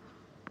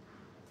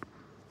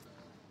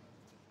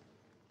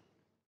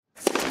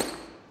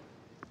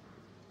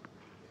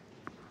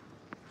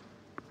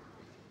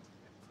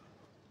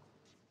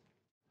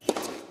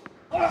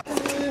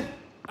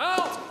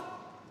 Out.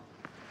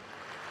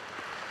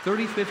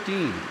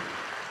 30-15.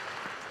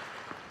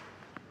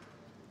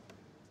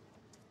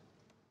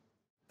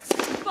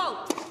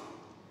 Fault.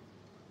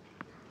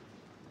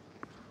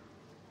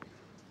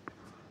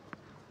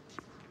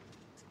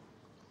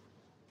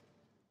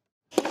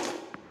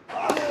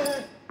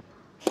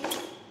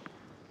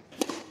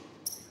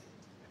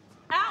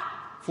 Out.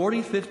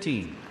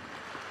 40-15.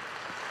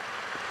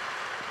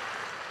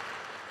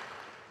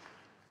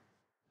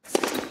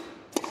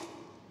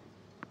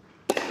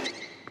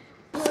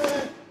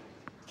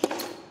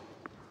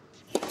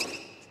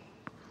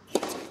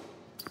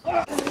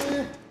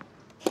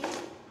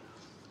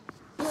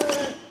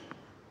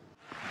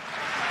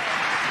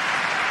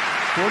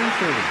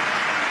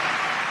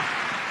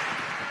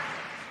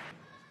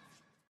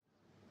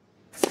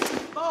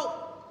 Fault.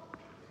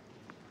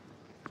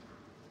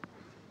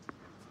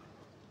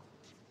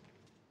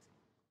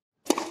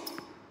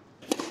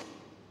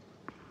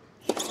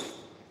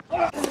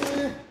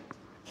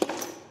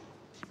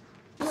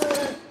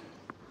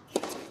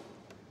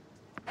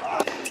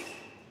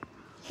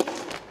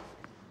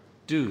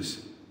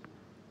 Deuce.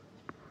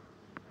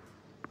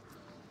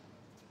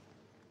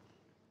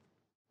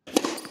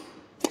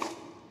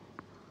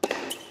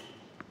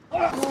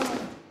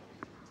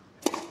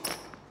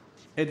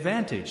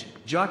 Advantage,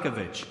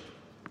 Djokovic.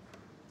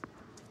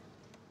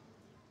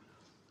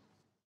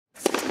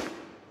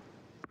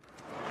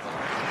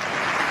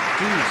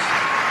 Deuce.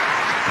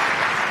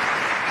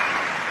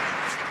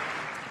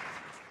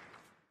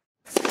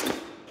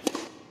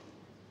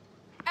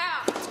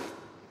 Out.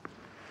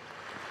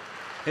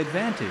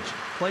 Advantage,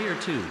 player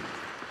 2.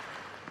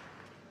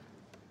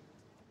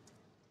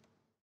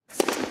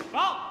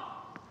 Fault.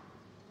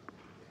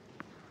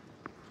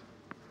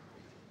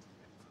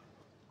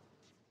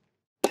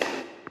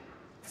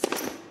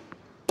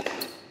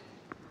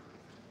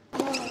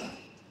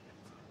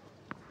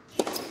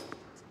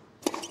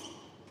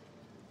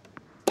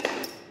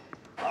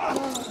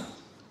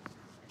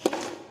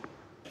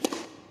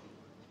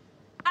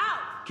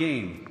 Out.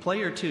 Game,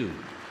 player 2.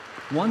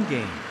 1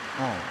 game,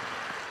 all.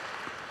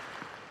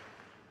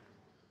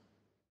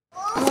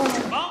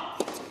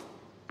 Fault.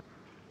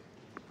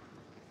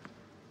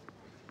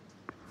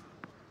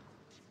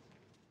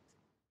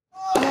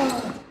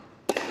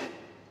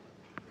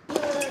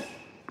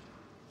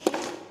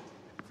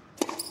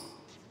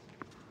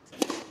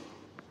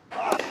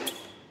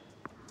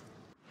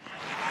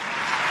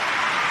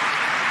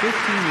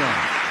 15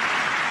 love.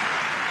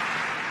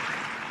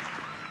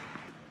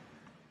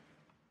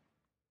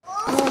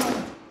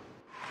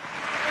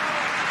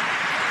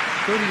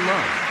 30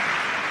 love.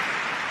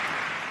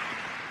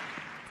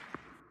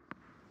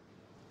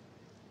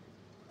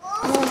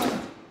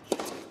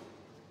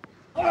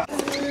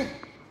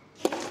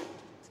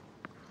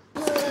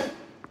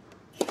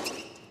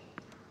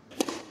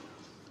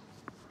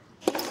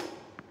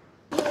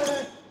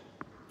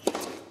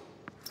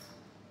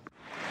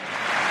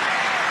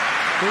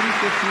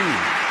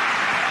 30-15.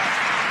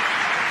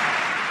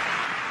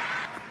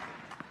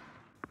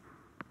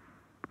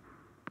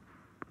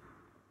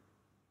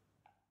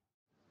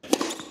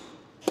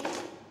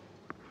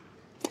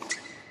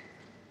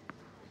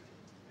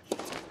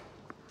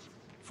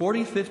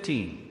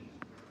 40-15.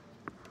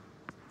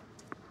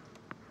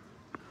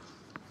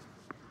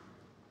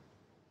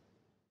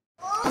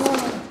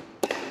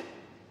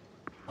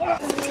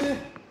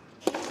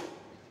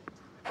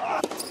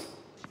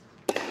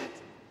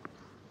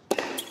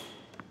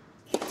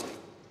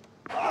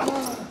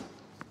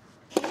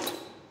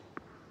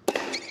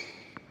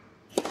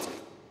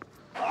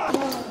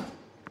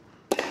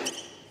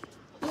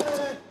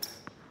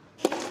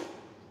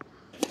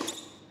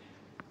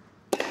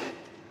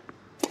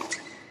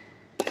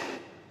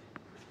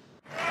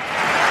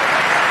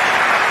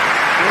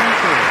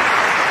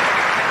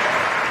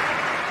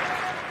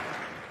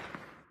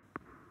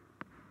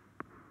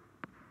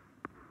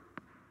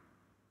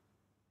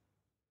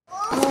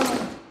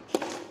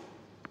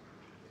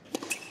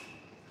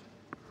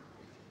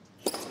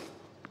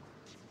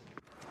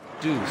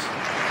 Deuce.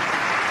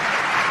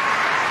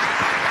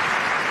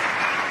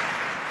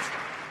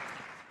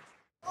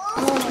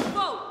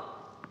 Fault.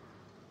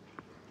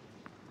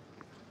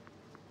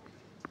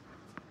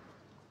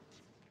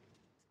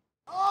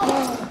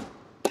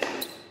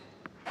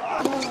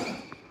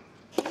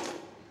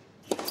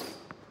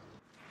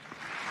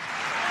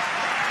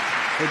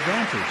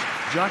 Advantage,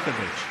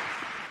 Djokovic.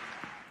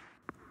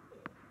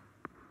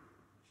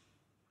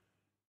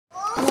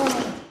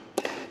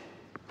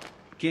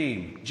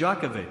 Game,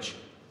 Djokovic.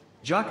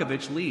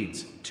 Djokovic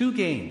leads 2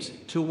 games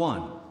to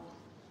 1.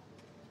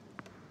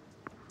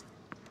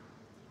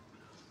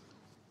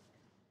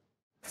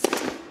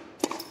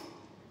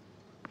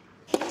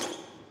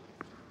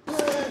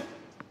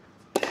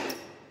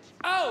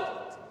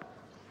 Out.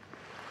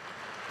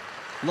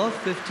 Love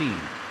 15.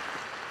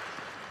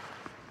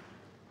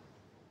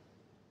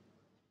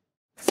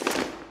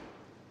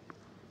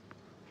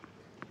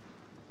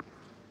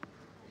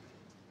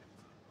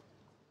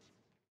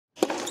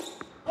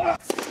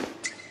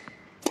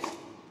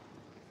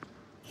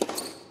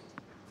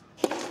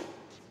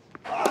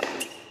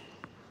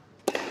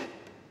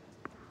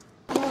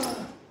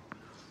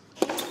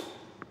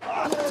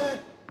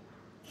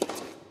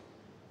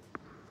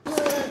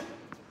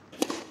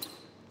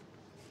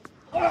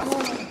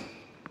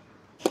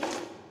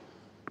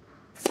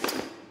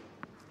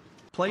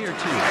 Player 2 is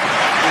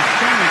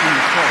challenging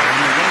the call on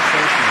the right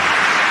baseline.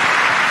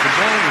 The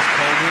ball was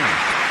called in.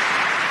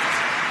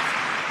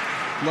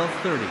 Love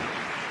 30.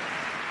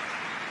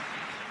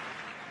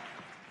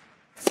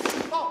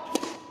 Ball.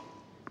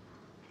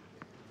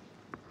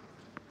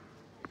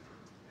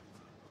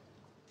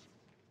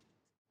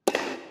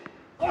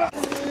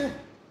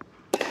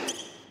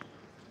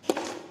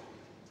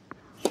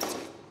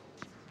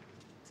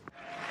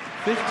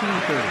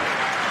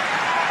 15-30.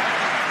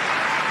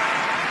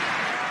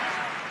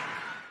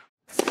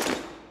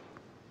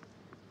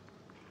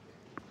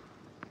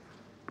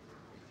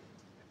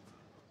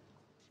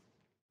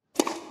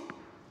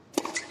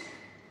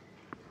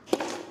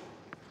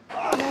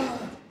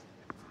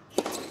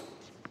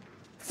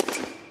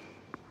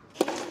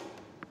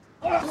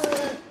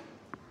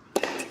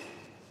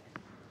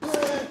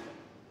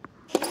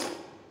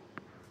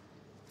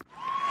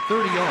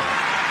 All.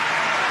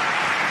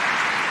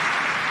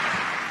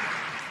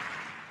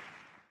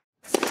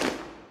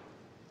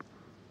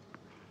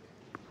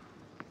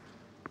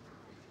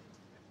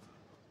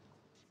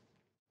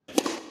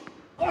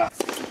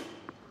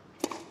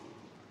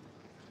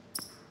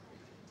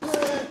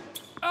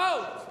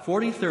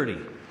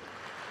 40-30.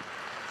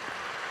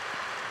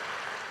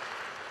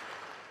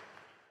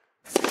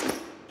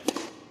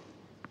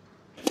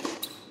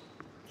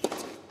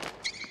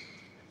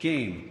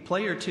 Game,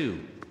 player 2.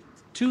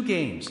 2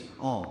 games,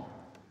 all.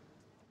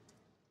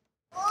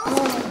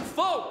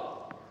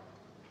 Foul.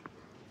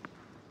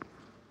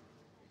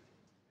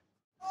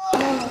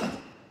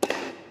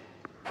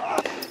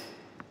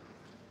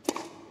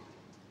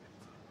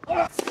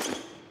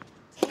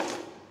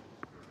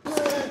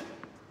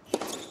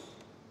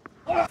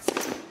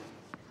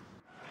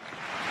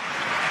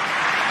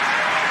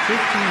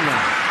 15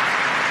 left.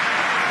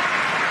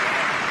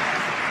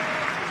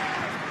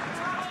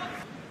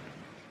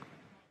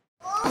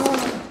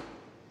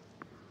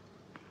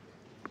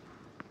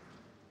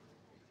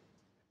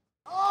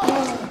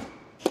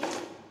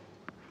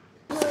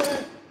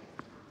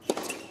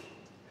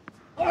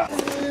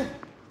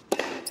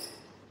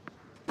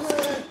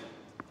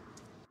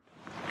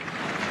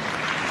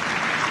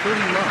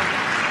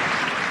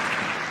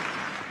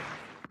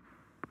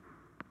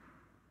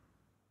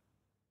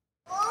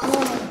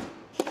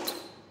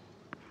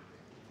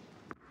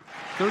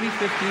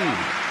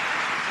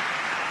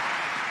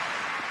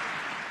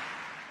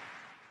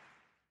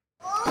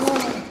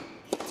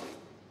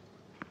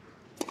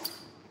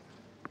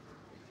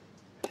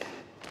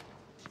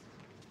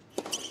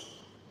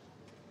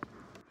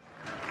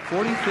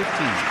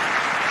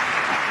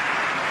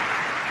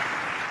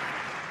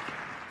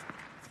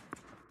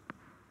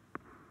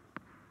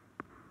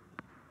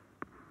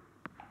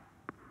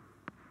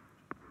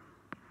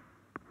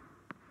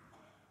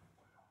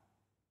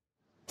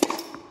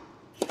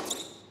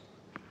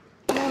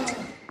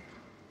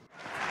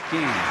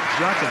 Game,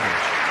 Djokovic.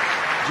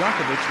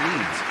 Djokovic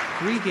leads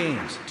 3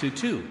 games to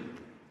 2.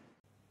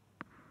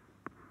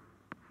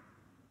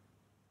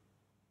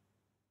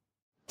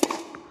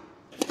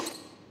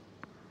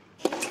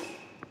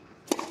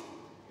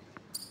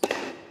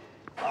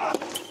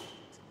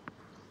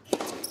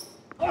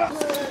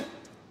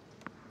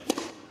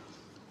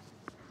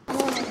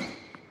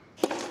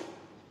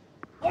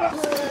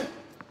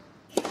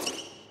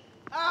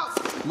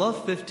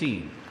 Love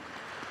 15.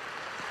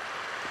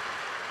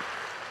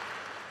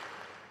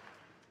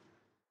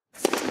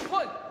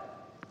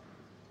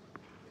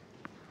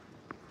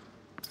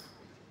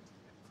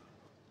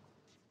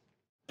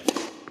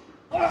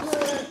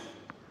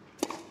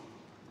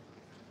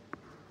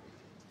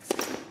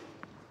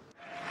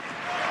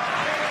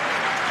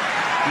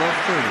 Love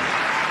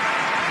 30.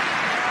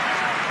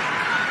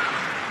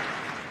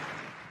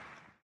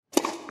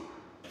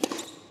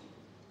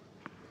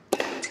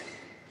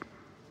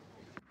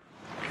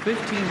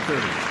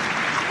 15-30.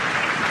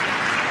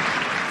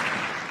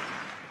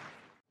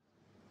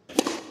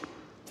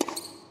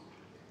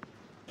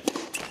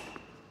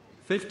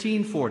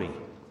 15-40.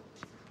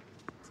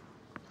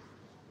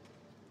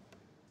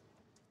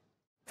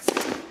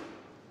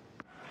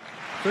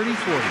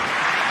 30-40.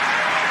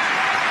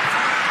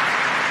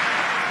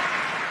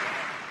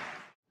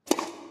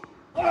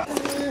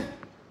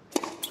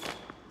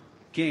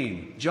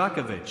 Game,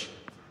 Djokovic.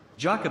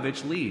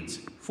 Djokovic leads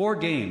 4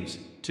 games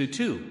to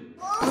 2.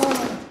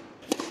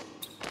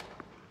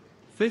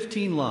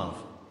 15 love.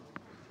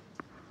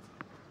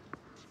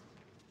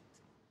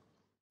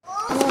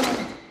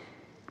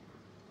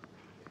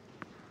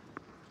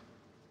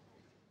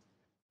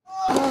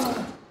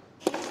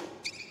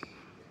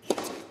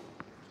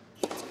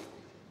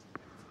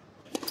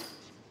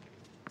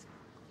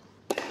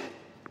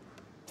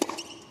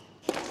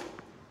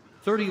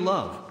 30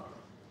 love.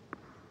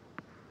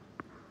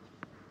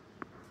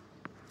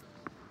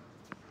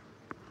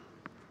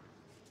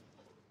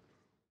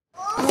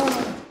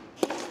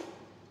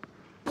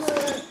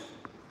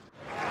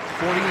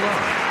 40 love. 30-40.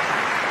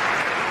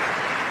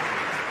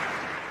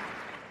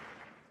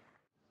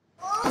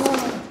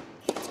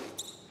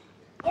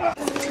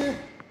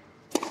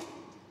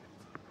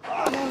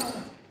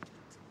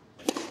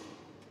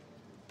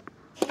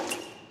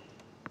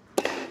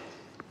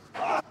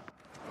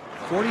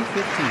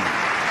 15.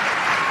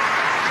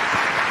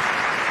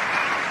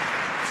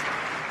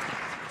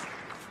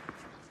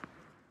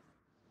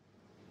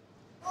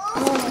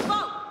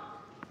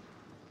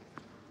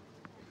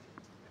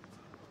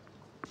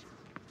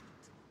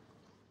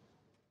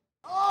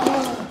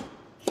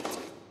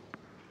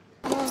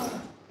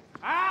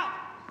 Out.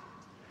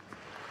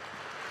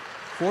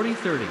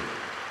 40-30.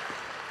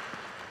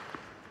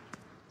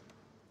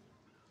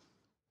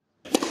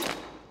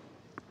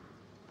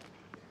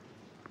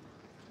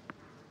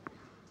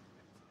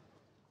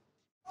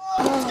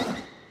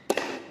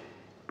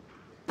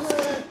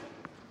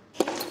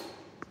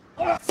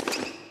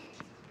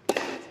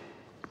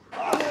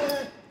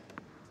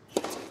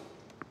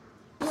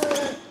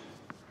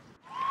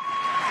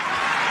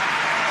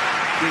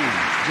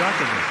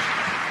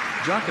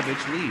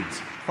 Djokovic leads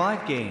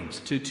 5 games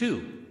to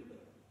 2.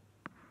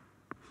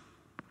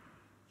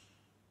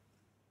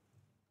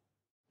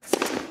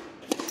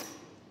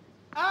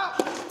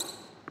 Out.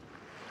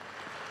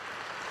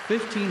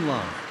 15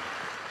 love.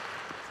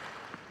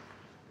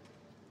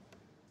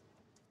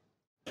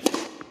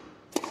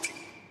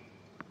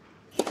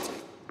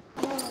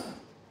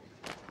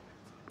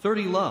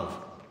 30 love.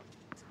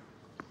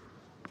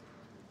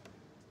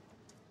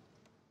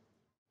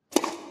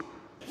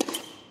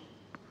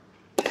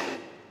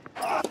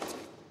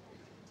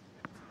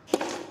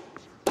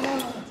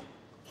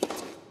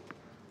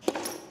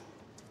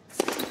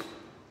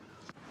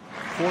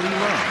 40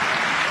 love.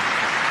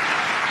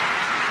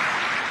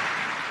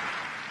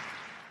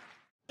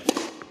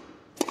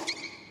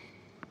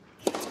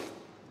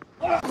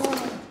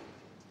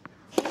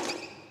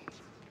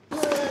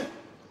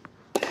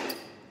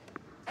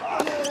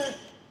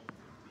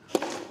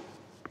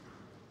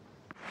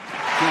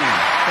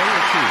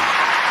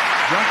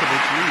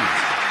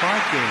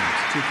 5 games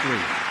to 3.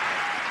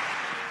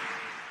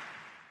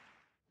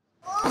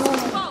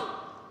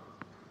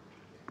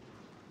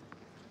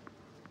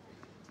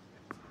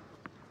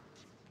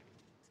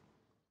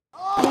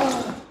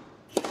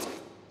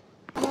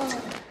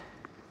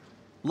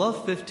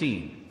 Love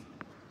 15.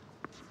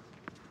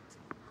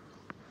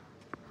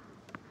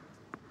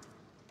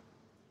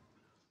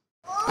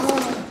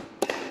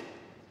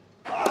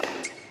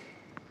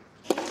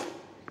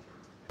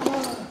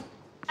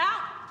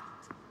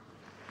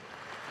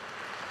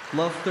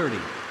 Love 30.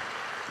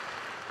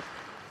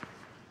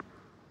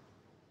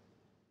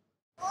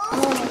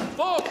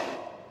 Four.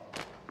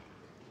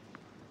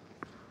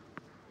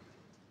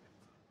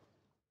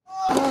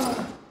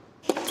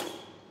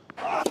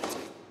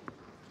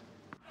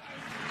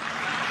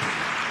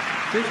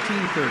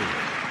 Fifteen 30.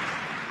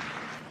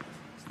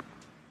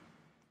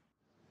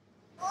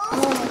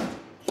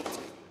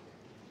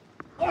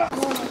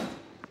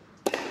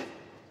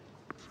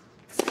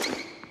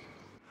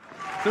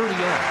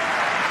 All.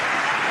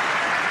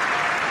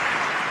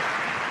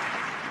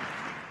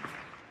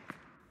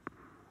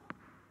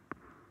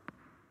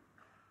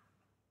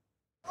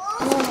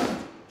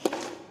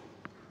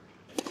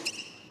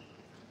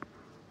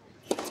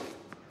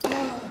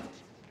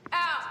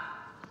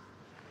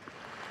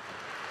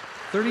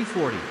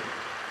 30-40.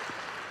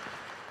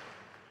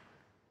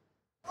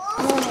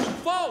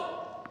 Four.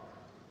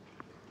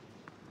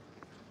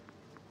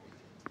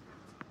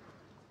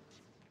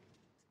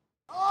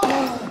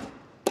 0.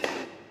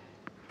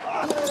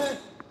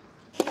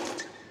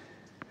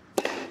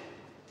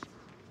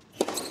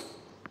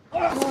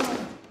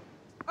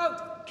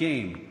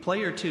 Game,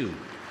 player 2.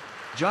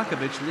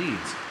 Djokovic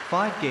leads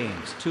 5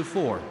 games to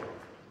 4.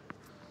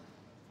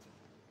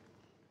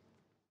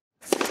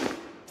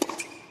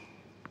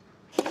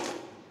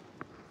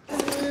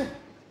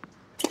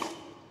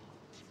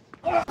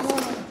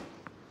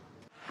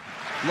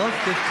 Love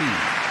 15.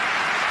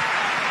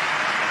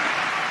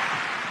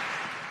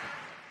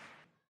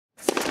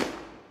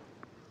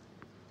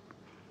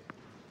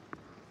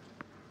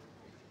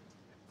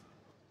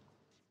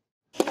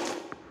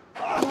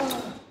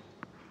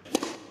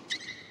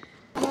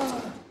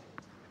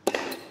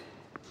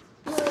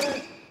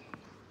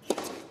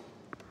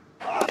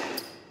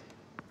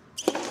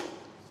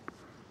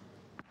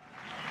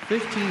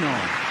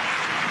 All.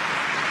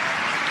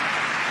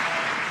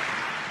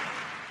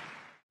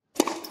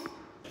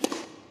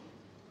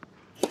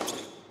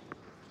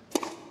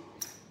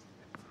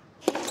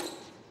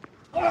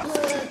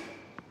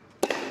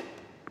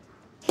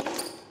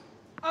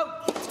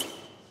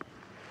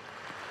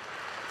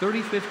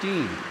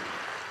 30-15.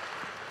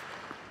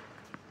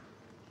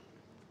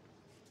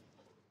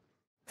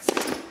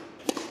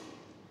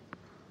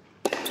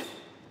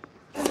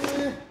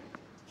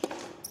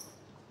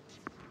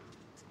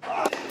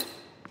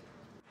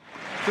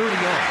 30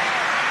 all.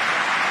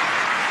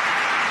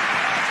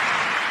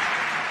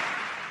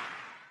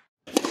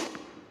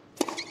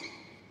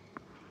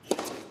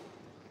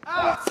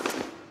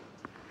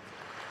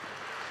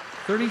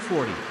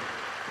 30-40. 30-40.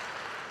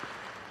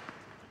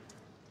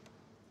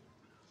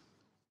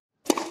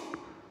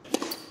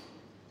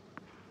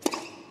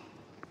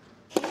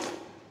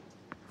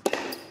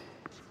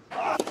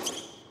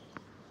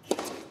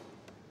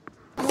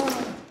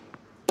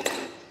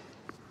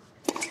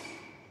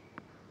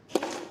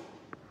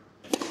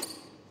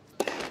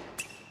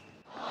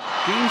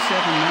 Game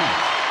 7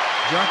 match.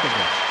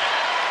 Djokovic.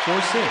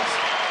 4-6.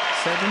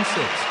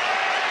 7-6.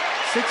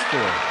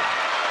 6-4.